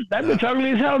record? That bitch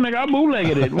ugly as hell, nigga. I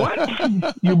bootlegged it. What?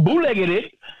 You bootlegged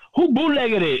it? Who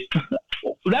bootlegged it?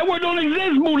 That word don't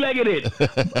exist, bootlegged it.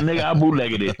 Nigga, I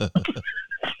bootlegged it.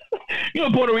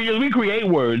 Puerto Ricans, we create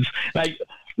words. Like,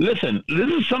 listen, this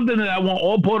is something that I want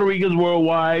all Puerto Ricans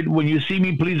worldwide. When you see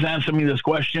me, please answer me this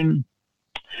question.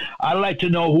 I'd like to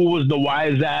know who was the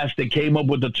wise ass that came up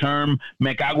with the term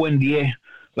 "me cago en diez."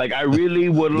 Like, I really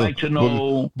would like to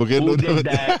know who did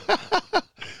that.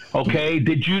 Okay,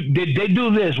 did they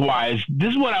do this, Wise?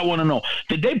 This is what I want to know.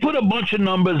 Did they put a bunch of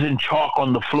numbers in chalk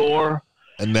on the floor?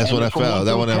 And that's what I felt.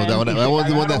 That was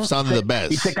the one that sounded the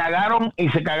best. Y se cagaron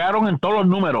en todos los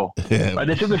números. Yeah. Right?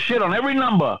 They took a shit on every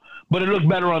number, but it looked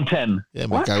better on 10. Yeah,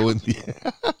 what?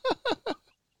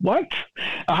 What?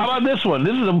 How about this one?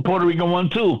 This is a Puerto Rican one,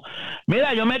 too.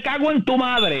 Mira, yo me cago en tu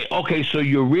madre. Okay, so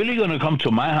you're really going to come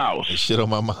to my house. And shit on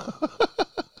my mom.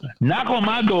 Knock on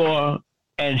my door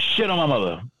and shit on my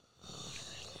mother.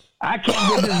 I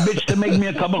can't get this bitch to make me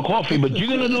a cup of coffee, but you're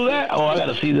going to do that? Oh, I got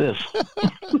to see this.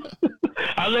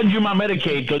 I'll lend you my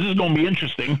Medicaid because this is going to be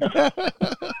interesting.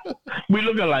 We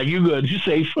look alike. You good. You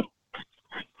safe.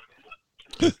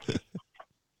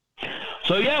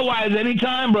 So, yeah, Wise,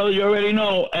 anytime, brother, you already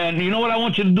know. And you know what I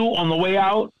want you to do on the way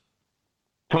out?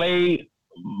 Play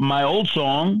my old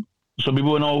song so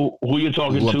people will know who you're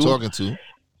talking to. Who I'm talking to.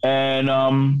 And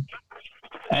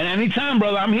anytime,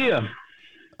 brother, I'm here.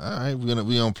 All right, we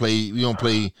gonna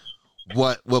play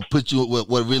what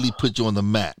really put you on the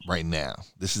map right now.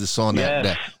 This is the song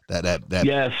that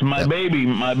yes, my baby.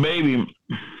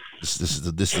 This is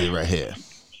it right here.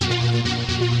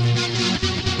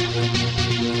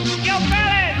 Yo,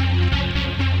 fellas!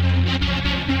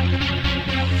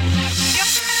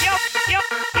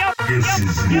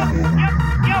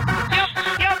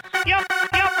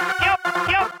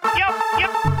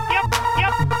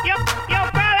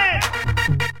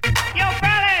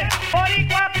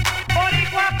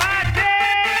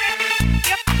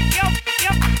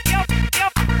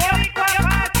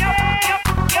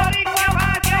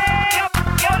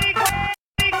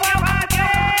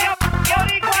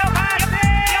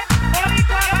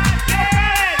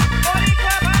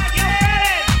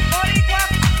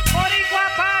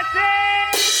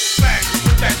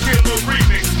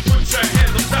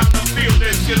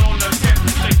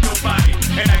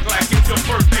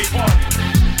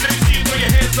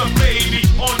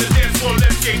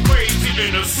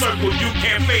 Circle, you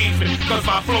can't face it, cause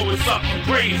my flow is something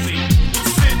crazy. What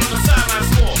you sitting on the sidelines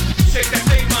for? Shake that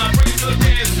thing, my brains to the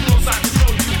dance floor, so I can show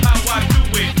you how I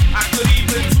do it. I could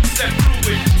even two-step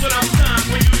through it. So now it's time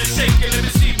for you to shake it. Let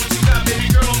me see what you got, baby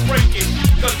girl, break it.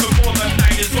 Cause before the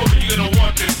night is over, you're gonna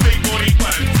want this big booty,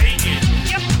 gotta take it.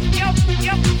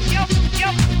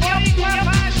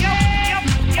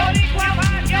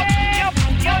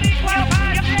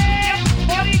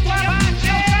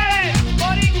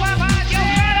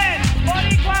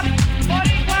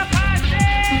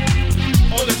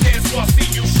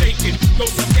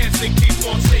 Those are dancing, keep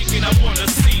on shaking. I wanna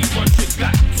see what you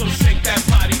got. So shake that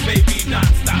body, baby,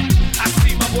 non-stop. I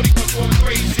see my body going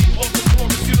crazy. Off the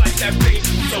chorus, you like that, baby.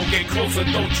 So get closer,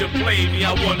 don't you play me.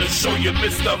 I wanna show you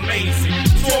Mr. Amazing.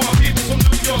 To all my people from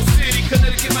New York City,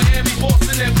 Connecticut, Miami,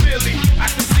 Boston, and Philly. I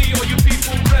can see all you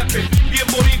people repping. Be a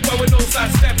Boricua with no side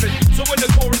stepping. So when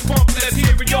the chorus bump, let's hear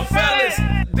it, yo, fellas.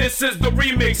 This is the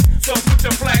remix, so put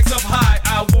your flags up high.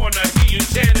 I wanna hear you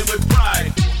chant it with pride.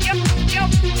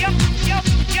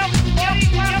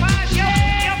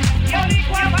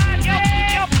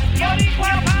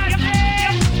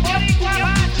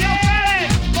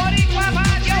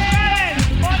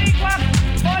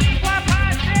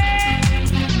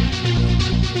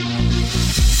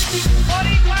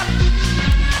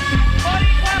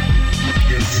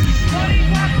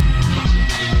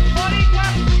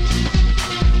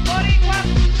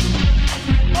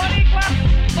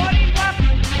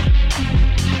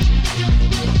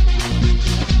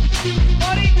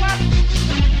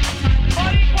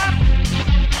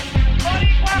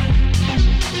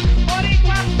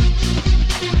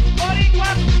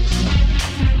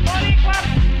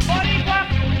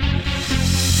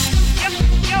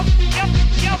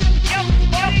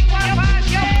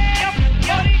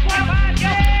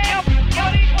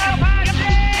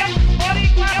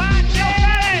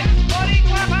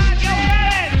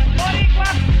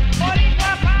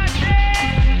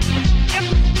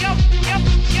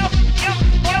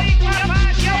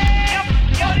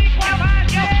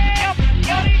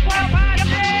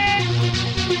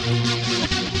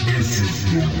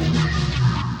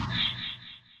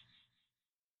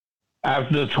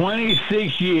 After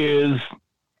 26 years,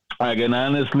 I can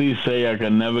honestly say I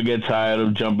can never get tired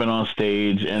of jumping on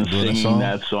stage and singing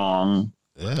that song.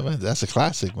 Yeah, man, that's a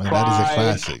classic, man. Pride that is a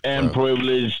classic. And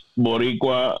privileged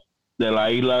Boricua de la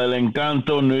Isla del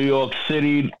Encanto, New York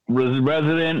City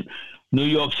resident, New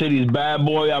York City's bad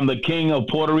boy. I'm the king of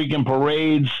Puerto Rican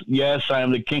parades. Yes, I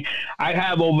am the king. I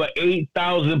have over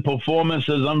 8,000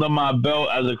 performances under my belt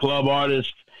as a club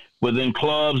artist within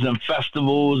clubs and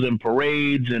festivals and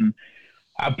parades, and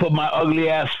I put my ugly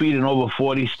ass feet in over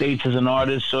 40 states as an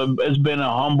artist, so it's been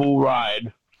a humble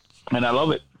ride, and I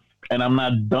love it. And I'm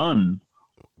not done.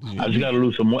 I just gotta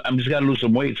lose some. I'm just gotta lose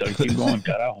some weight so I can keep going.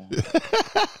 Carajo.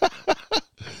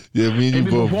 Yeah, me and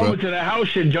you both, bro. To the house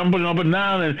shit, jumping up and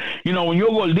down, and you know when you're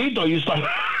gordito, you start.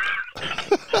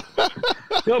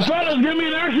 Yo, fellas, give me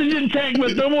an oxygen tank.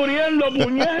 Me estoy muriendo,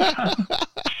 puñeta.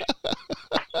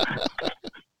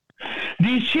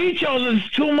 These chichos is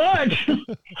too much.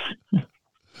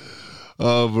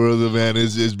 Oh, brother, man,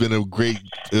 it's been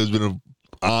an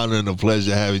honor and a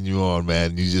pleasure having you on,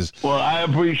 man. Well, I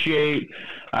appreciate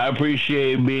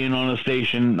being on the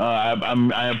station.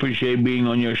 I appreciate being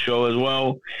on your show as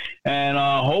well, and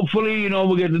hopefully,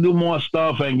 we'll get to do more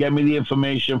stuff and get me the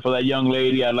information for that young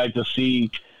lady. I'd like to see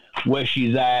where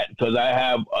she's at because I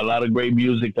have a lot of great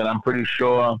music that I'm pretty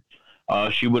sure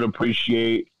she would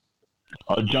appreciate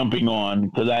jumping on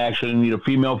because I actually need a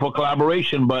female for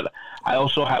collaboration, but I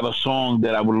also have a song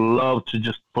that I would love to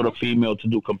just put a female to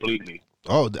do completely.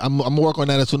 Oh, I'm gonna work on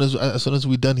that as soon as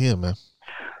we're done here, man.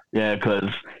 Yeah, because,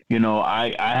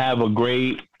 I have a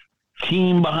great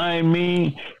team behind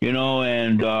me,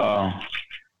 and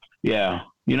yeah.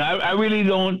 I really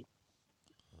don't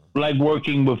like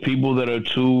working with people that are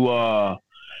too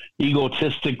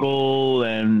egotistical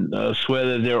and swear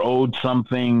that they're owed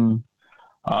something.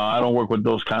 I don't work with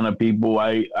those kind of people.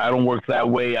 I don't work that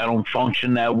way. I don't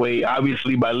function that way.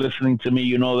 Obviously, by listening to me,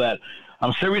 you know that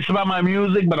I'm serious about my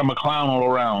music, but I'm a clown all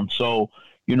around. So,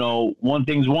 one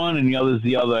thing's one and the other's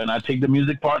the other. And I take the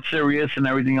music part serious and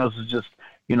everything else is just,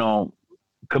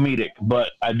 comedic.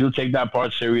 But I do take that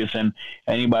part serious, and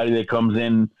anybody that comes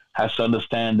in has to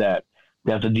understand that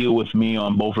they have to deal with me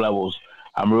on both levels.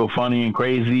 I'm real funny and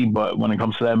crazy, but when it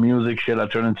comes to that music shit, I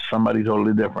turn into somebody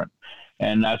totally different.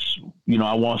 And that's,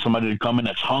 I want somebody to come in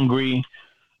that's hungry,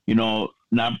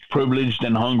 not privileged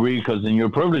and hungry, because then you're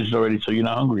privileged already, so you're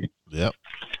not hungry. Yep.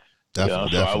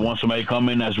 Definitely. I want somebody to come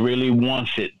in that really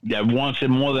wants it, that wants it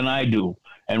more than I do.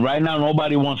 And right now,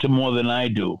 nobody wants it more than I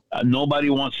do. Nobody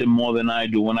wants it more than I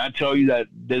do. When I tell you that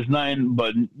there's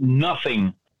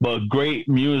nothing but great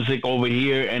music over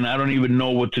here, and I don't even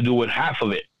know what to do with half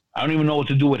of it.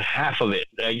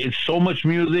 Like, it's so much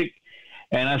music.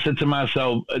 And I said to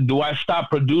myself, do I stop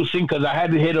producing? Because I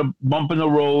had to hit a bump in the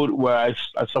road where I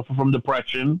suffer from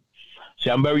depression. See,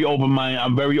 I'm very open-minded.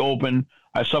 I'm very open.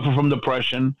 I suffer from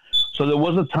depression. So there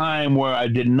was a time where I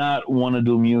did not want to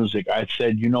do music. I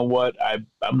said, you know what?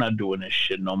 I'm not doing this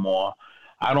shit no more.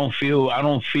 I don't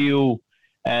feel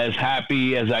as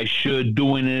happy as I should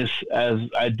doing this as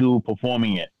I do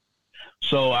performing it.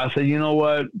 So I said, you know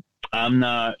what? I'm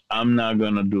not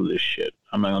gonna do this shit.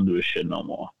 I'm not gonna do this shit no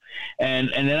more. And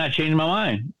then I changed my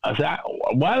mind. I said,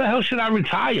 why the hell should I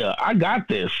retire? I got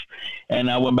this.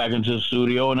 And I went back into the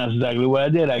studio, and that's exactly what I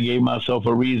did. I gave myself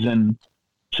a reason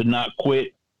to not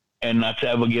quit and not to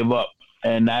ever give up.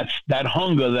 And that's that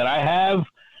hunger that I have.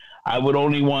 I would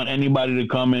only want anybody to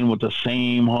come in with the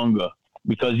same hunger,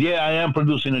 because I am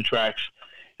producing the tracks.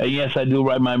 And yes, I do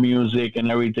write my music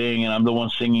and everything, and I'm the one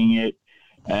singing it.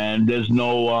 And there's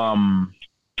no,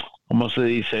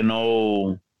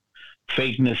 no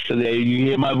fakeness today. You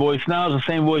hear my voice now, it's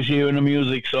the same voice you hear in the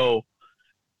music. So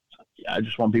I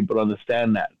just want people to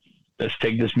understand that. Let's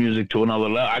take this music to another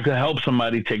level. I could help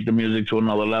somebody take the music to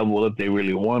another level if they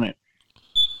really want it.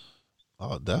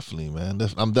 Oh, definitely, man.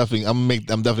 I'm definitely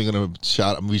gonna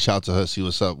reach out to her, see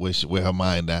what's up, where her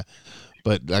mind at.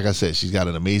 But like I said, she's got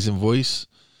an amazing voice,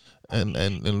 and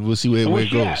we'll see where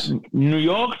it goes. New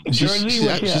York, Jersey.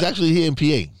 She's actually here in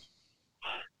PA.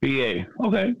 PA.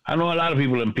 Okay, I know a lot of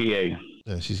people in PA.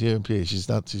 Yeah, she's here in PA.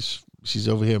 She's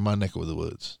over here in my neck of the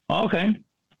woods. Okay.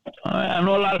 I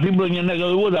know a lot of people in your neck of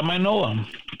the woods. I might know her.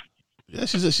 Yeah,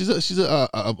 she's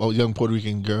a young Puerto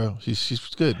Rican girl.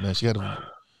 She's good, man. She got a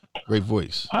great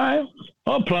voice. All right.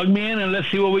 Well, plug me in and let's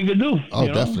see what we can do. Oh,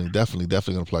 definitely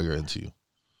gonna plug her into you.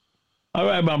 All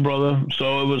right, my brother.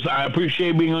 So I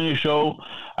appreciate being on your show.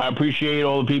 I appreciate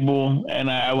all the people, and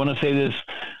I want to say this.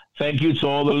 Thank you to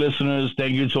all the listeners.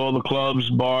 Thank you to all the clubs,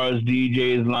 bars,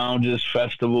 DJs, lounges,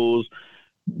 festivals,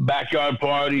 backyard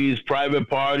parties, private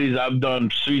parties. I've done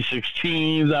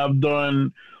 316s. I've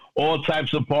done all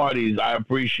types of parties. I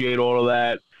appreciate all of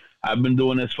that. I've been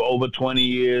doing this for over 20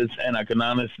 years, and I can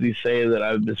honestly say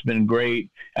that it's been great,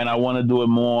 and I want to do it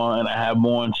more, and I have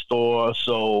more in store.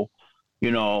 So,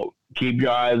 keep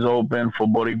your eyes open for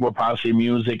Boricua Posse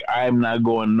music. I'm not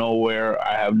going nowhere.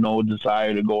 I have no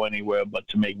desire to go anywhere but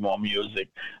to make more music.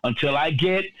 Until I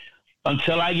get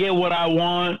what I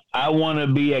want to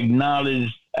be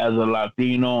acknowledged as a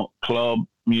Latino club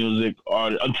music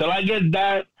artist. Until I get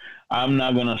that, I'm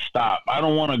not going to stop. I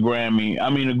don't want a Grammy. I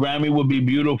mean, a Grammy would be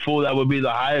beautiful. That would be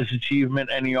the highest achievement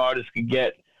any artist could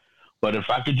get. But if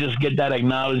I could just get that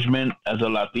acknowledgement as a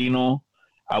Latino,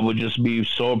 I would just be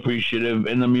so appreciative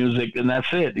in the music, and that's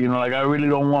it. I really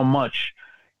don't want much.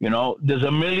 There's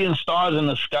a million stars in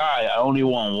the sky. I only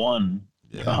want one.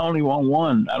 Yeah. I only want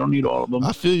one. I don't need all of them.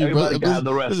 I feel you, Everybody brother. got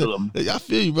the rest of them. I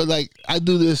feel you, but I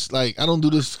do this. I don't do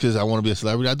this because I want to be a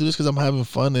celebrity. I do this because I'm having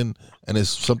fun, and it's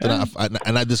something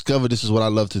I discovered this is what I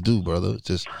love to do, brother.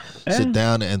 Just sit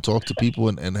down and talk to people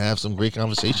and have some great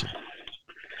conversation.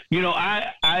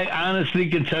 I honestly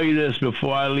can tell you this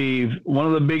before I leave. One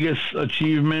of the biggest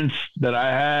achievements that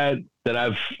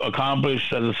I've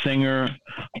accomplished as a singer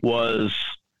was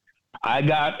I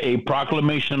got a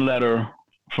proclamation letter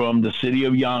from the city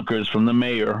of Yonkers, from the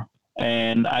mayor,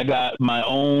 and I got my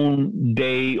own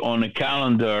day on the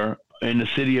calendar in the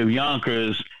city of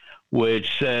Yonkers,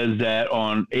 which says that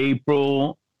on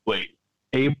April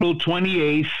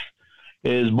 28th,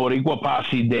 is Boricua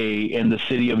Posse Day in the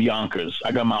city of Yonkers.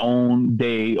 I got my own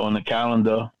day on the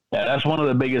calendar, Yeah, that's one of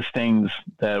the biggest things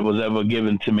that was ever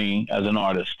given to me as an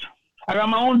artist. I got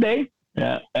my own day.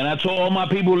 Yeah. And I told all my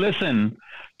people, listen,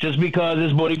 just because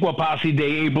it's Boricua Posse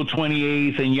Day, April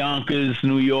 28th in Yonkers,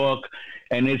 New York,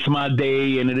 and it's my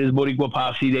day and it is Boricua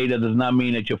Posse Day, that does not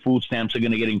mean that your food stamps are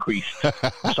going to get increased.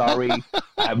 Sorry.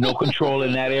 I have no control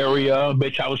in that area.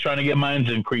 Bitch, I was trying to get mine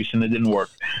increased and it didn't work.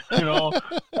 You know,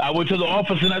 I went to the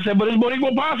office and I said, but it's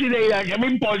Boricua Posse Day. Que me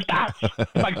importa?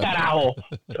 Pa carajo.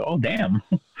 Oh, damn.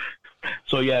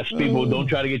 So, yes, people, don't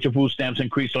try to get your food stamps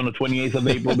increased on the 28th of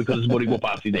April because it's Boricua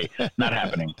Posse Day. Not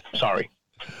happening. Sorry.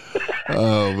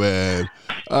 Oh, man.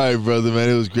 All right, brother, man.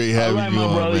 It was great having you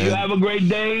on, brother. man. You have a great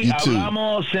day. You too.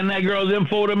 Send that girl's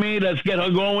info to me. Let's get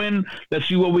her going. Let's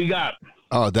see what we got.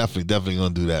 Oh, definitely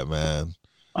going to do that, man.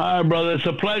 All right, brother. It's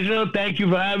a pleasure. Thank you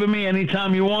for having me.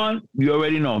 Anytime you want, you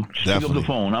already know. Just pick up the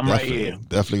phone. I'm right here.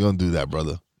 Definitely going to do that,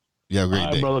 brother. You have a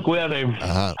great day. Brother.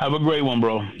 Cuídate. Have a great one,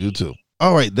 bro. You too.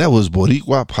 All right, that was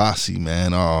Boricua Posse,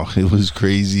 man. Oh, it was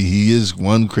crazy. He is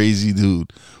one crazy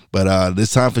dude. But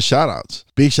it's time for shout-outs.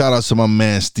 Big shout-outs to my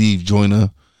man, Steve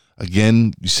Joyner.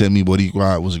 Again, you sent me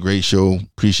Boricua. It was a great show.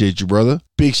 Appreciate you, brother.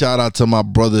 Big shout-out to my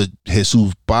brother,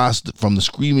 Jesus Boss from the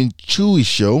Screaming Chewy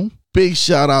Show. Big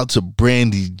shout-out to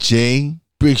Brandy J.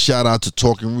 Big shout-out to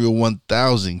Talking Real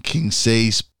 1000, King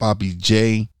Sace, Bobby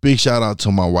J. Big shout-out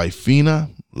to my wife, Fina.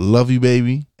 Love you,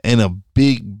 baby. And a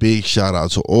big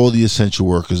shout-out to all the essential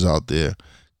workers out there.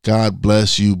 God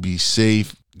bless you. Be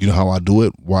safe. You know how I do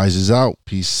it. Wise is out.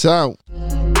 Peace out.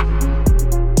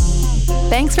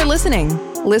 Thanks for listening.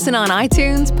 Listen on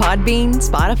iTunes, Podbean,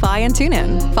 Spotify, and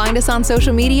TuneIn. Find us on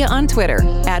social media on Twitter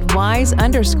at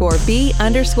wise_b_blunt,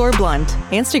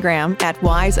 Instagram at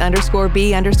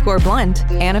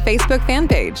wise_b_blunt, and a Facebook fan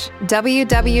page,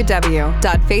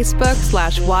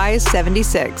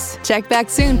 www.facebook.com/wise76. Check back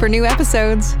soon for new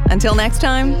episodes. Until next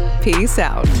time, peace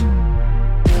out.